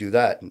can you do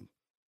that? And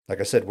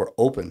like I said, we're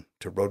open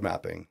to road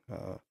mapping.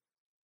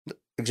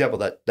 Example,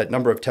 that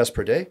number of tests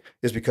per day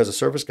is because the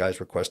service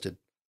guys requested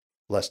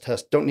less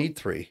tests. Don't need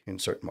 3 in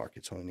certain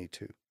markets, only need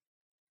 2.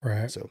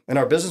 Right. So, and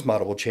our business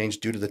model will change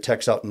due to the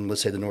techs out in,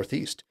 let's say, the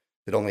Northeast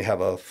that only have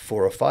a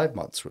 4 or 5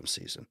 month swim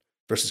season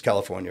versus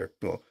California.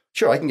 Well,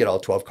 sure, I can get all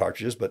 12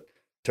 cartridges, but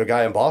to a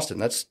guy in Boston,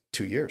 that's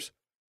 2 years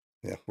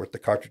worth the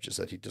cartridges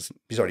that he's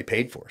already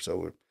paid for.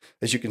 So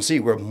as you can see,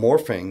 we're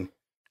morphing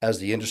as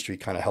the industry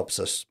kind of helps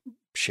us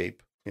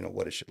shape,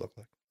 what it should look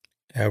like.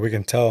 Yeah, we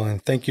can tell.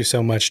 And thank you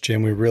so much,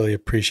 Jim. We really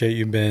appreciate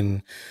you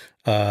being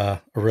a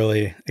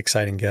really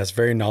exciting guest,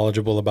 very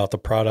knowledgeable about the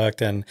product,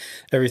 and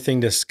everything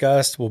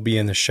discussed will be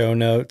in the show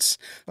notes.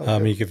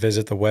 Okay. You can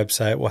visit the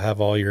website. We'll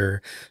have all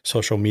your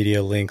social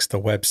media links, the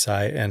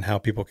website, and how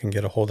people can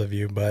get a hold of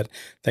you. But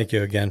thank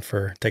you again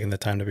for taking the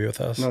time to be with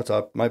us. No, it's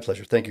my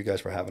pleasure. Thank you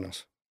guys for having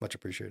us. Much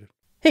appreciated.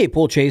 Hey,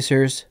 Pool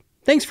Chasers.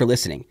 Thanks for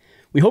listening.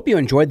 We hope you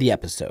enjoyed the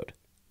episode.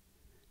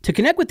 To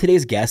connect with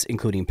today's guests,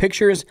 including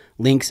pictures,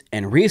 links,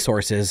 and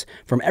resources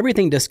from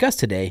everything discussed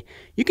today,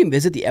 you can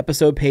visit the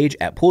episode page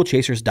at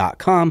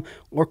poolchasers.com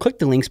or click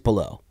the links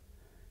below.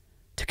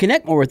 To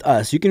connect more with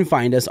us, you can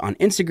find us on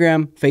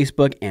Instagram,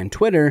 Facebook, and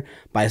Twitter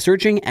by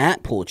searching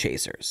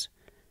 @PoolChasers.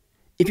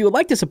 If you would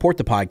like to support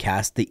the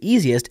podcast, the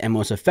easiest and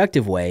most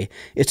effective way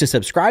is to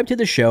subscribe to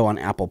the show on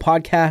Apple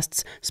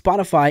Podcasts,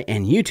 Spotify,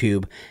 and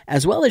YouTube,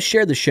 as well as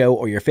share the show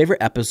or your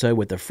favorite episode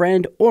with a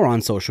friend or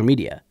on social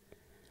media.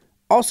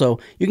 Also,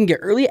 you can get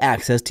early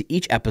access to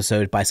each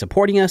episode by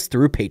supporting us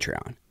through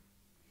Patreon.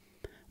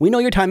 We know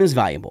your time is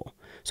valuable,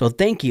 so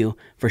thank you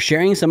for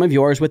sharing some of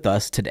yours with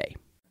us today.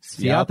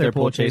 See you out there,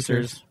 Pool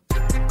Chasers.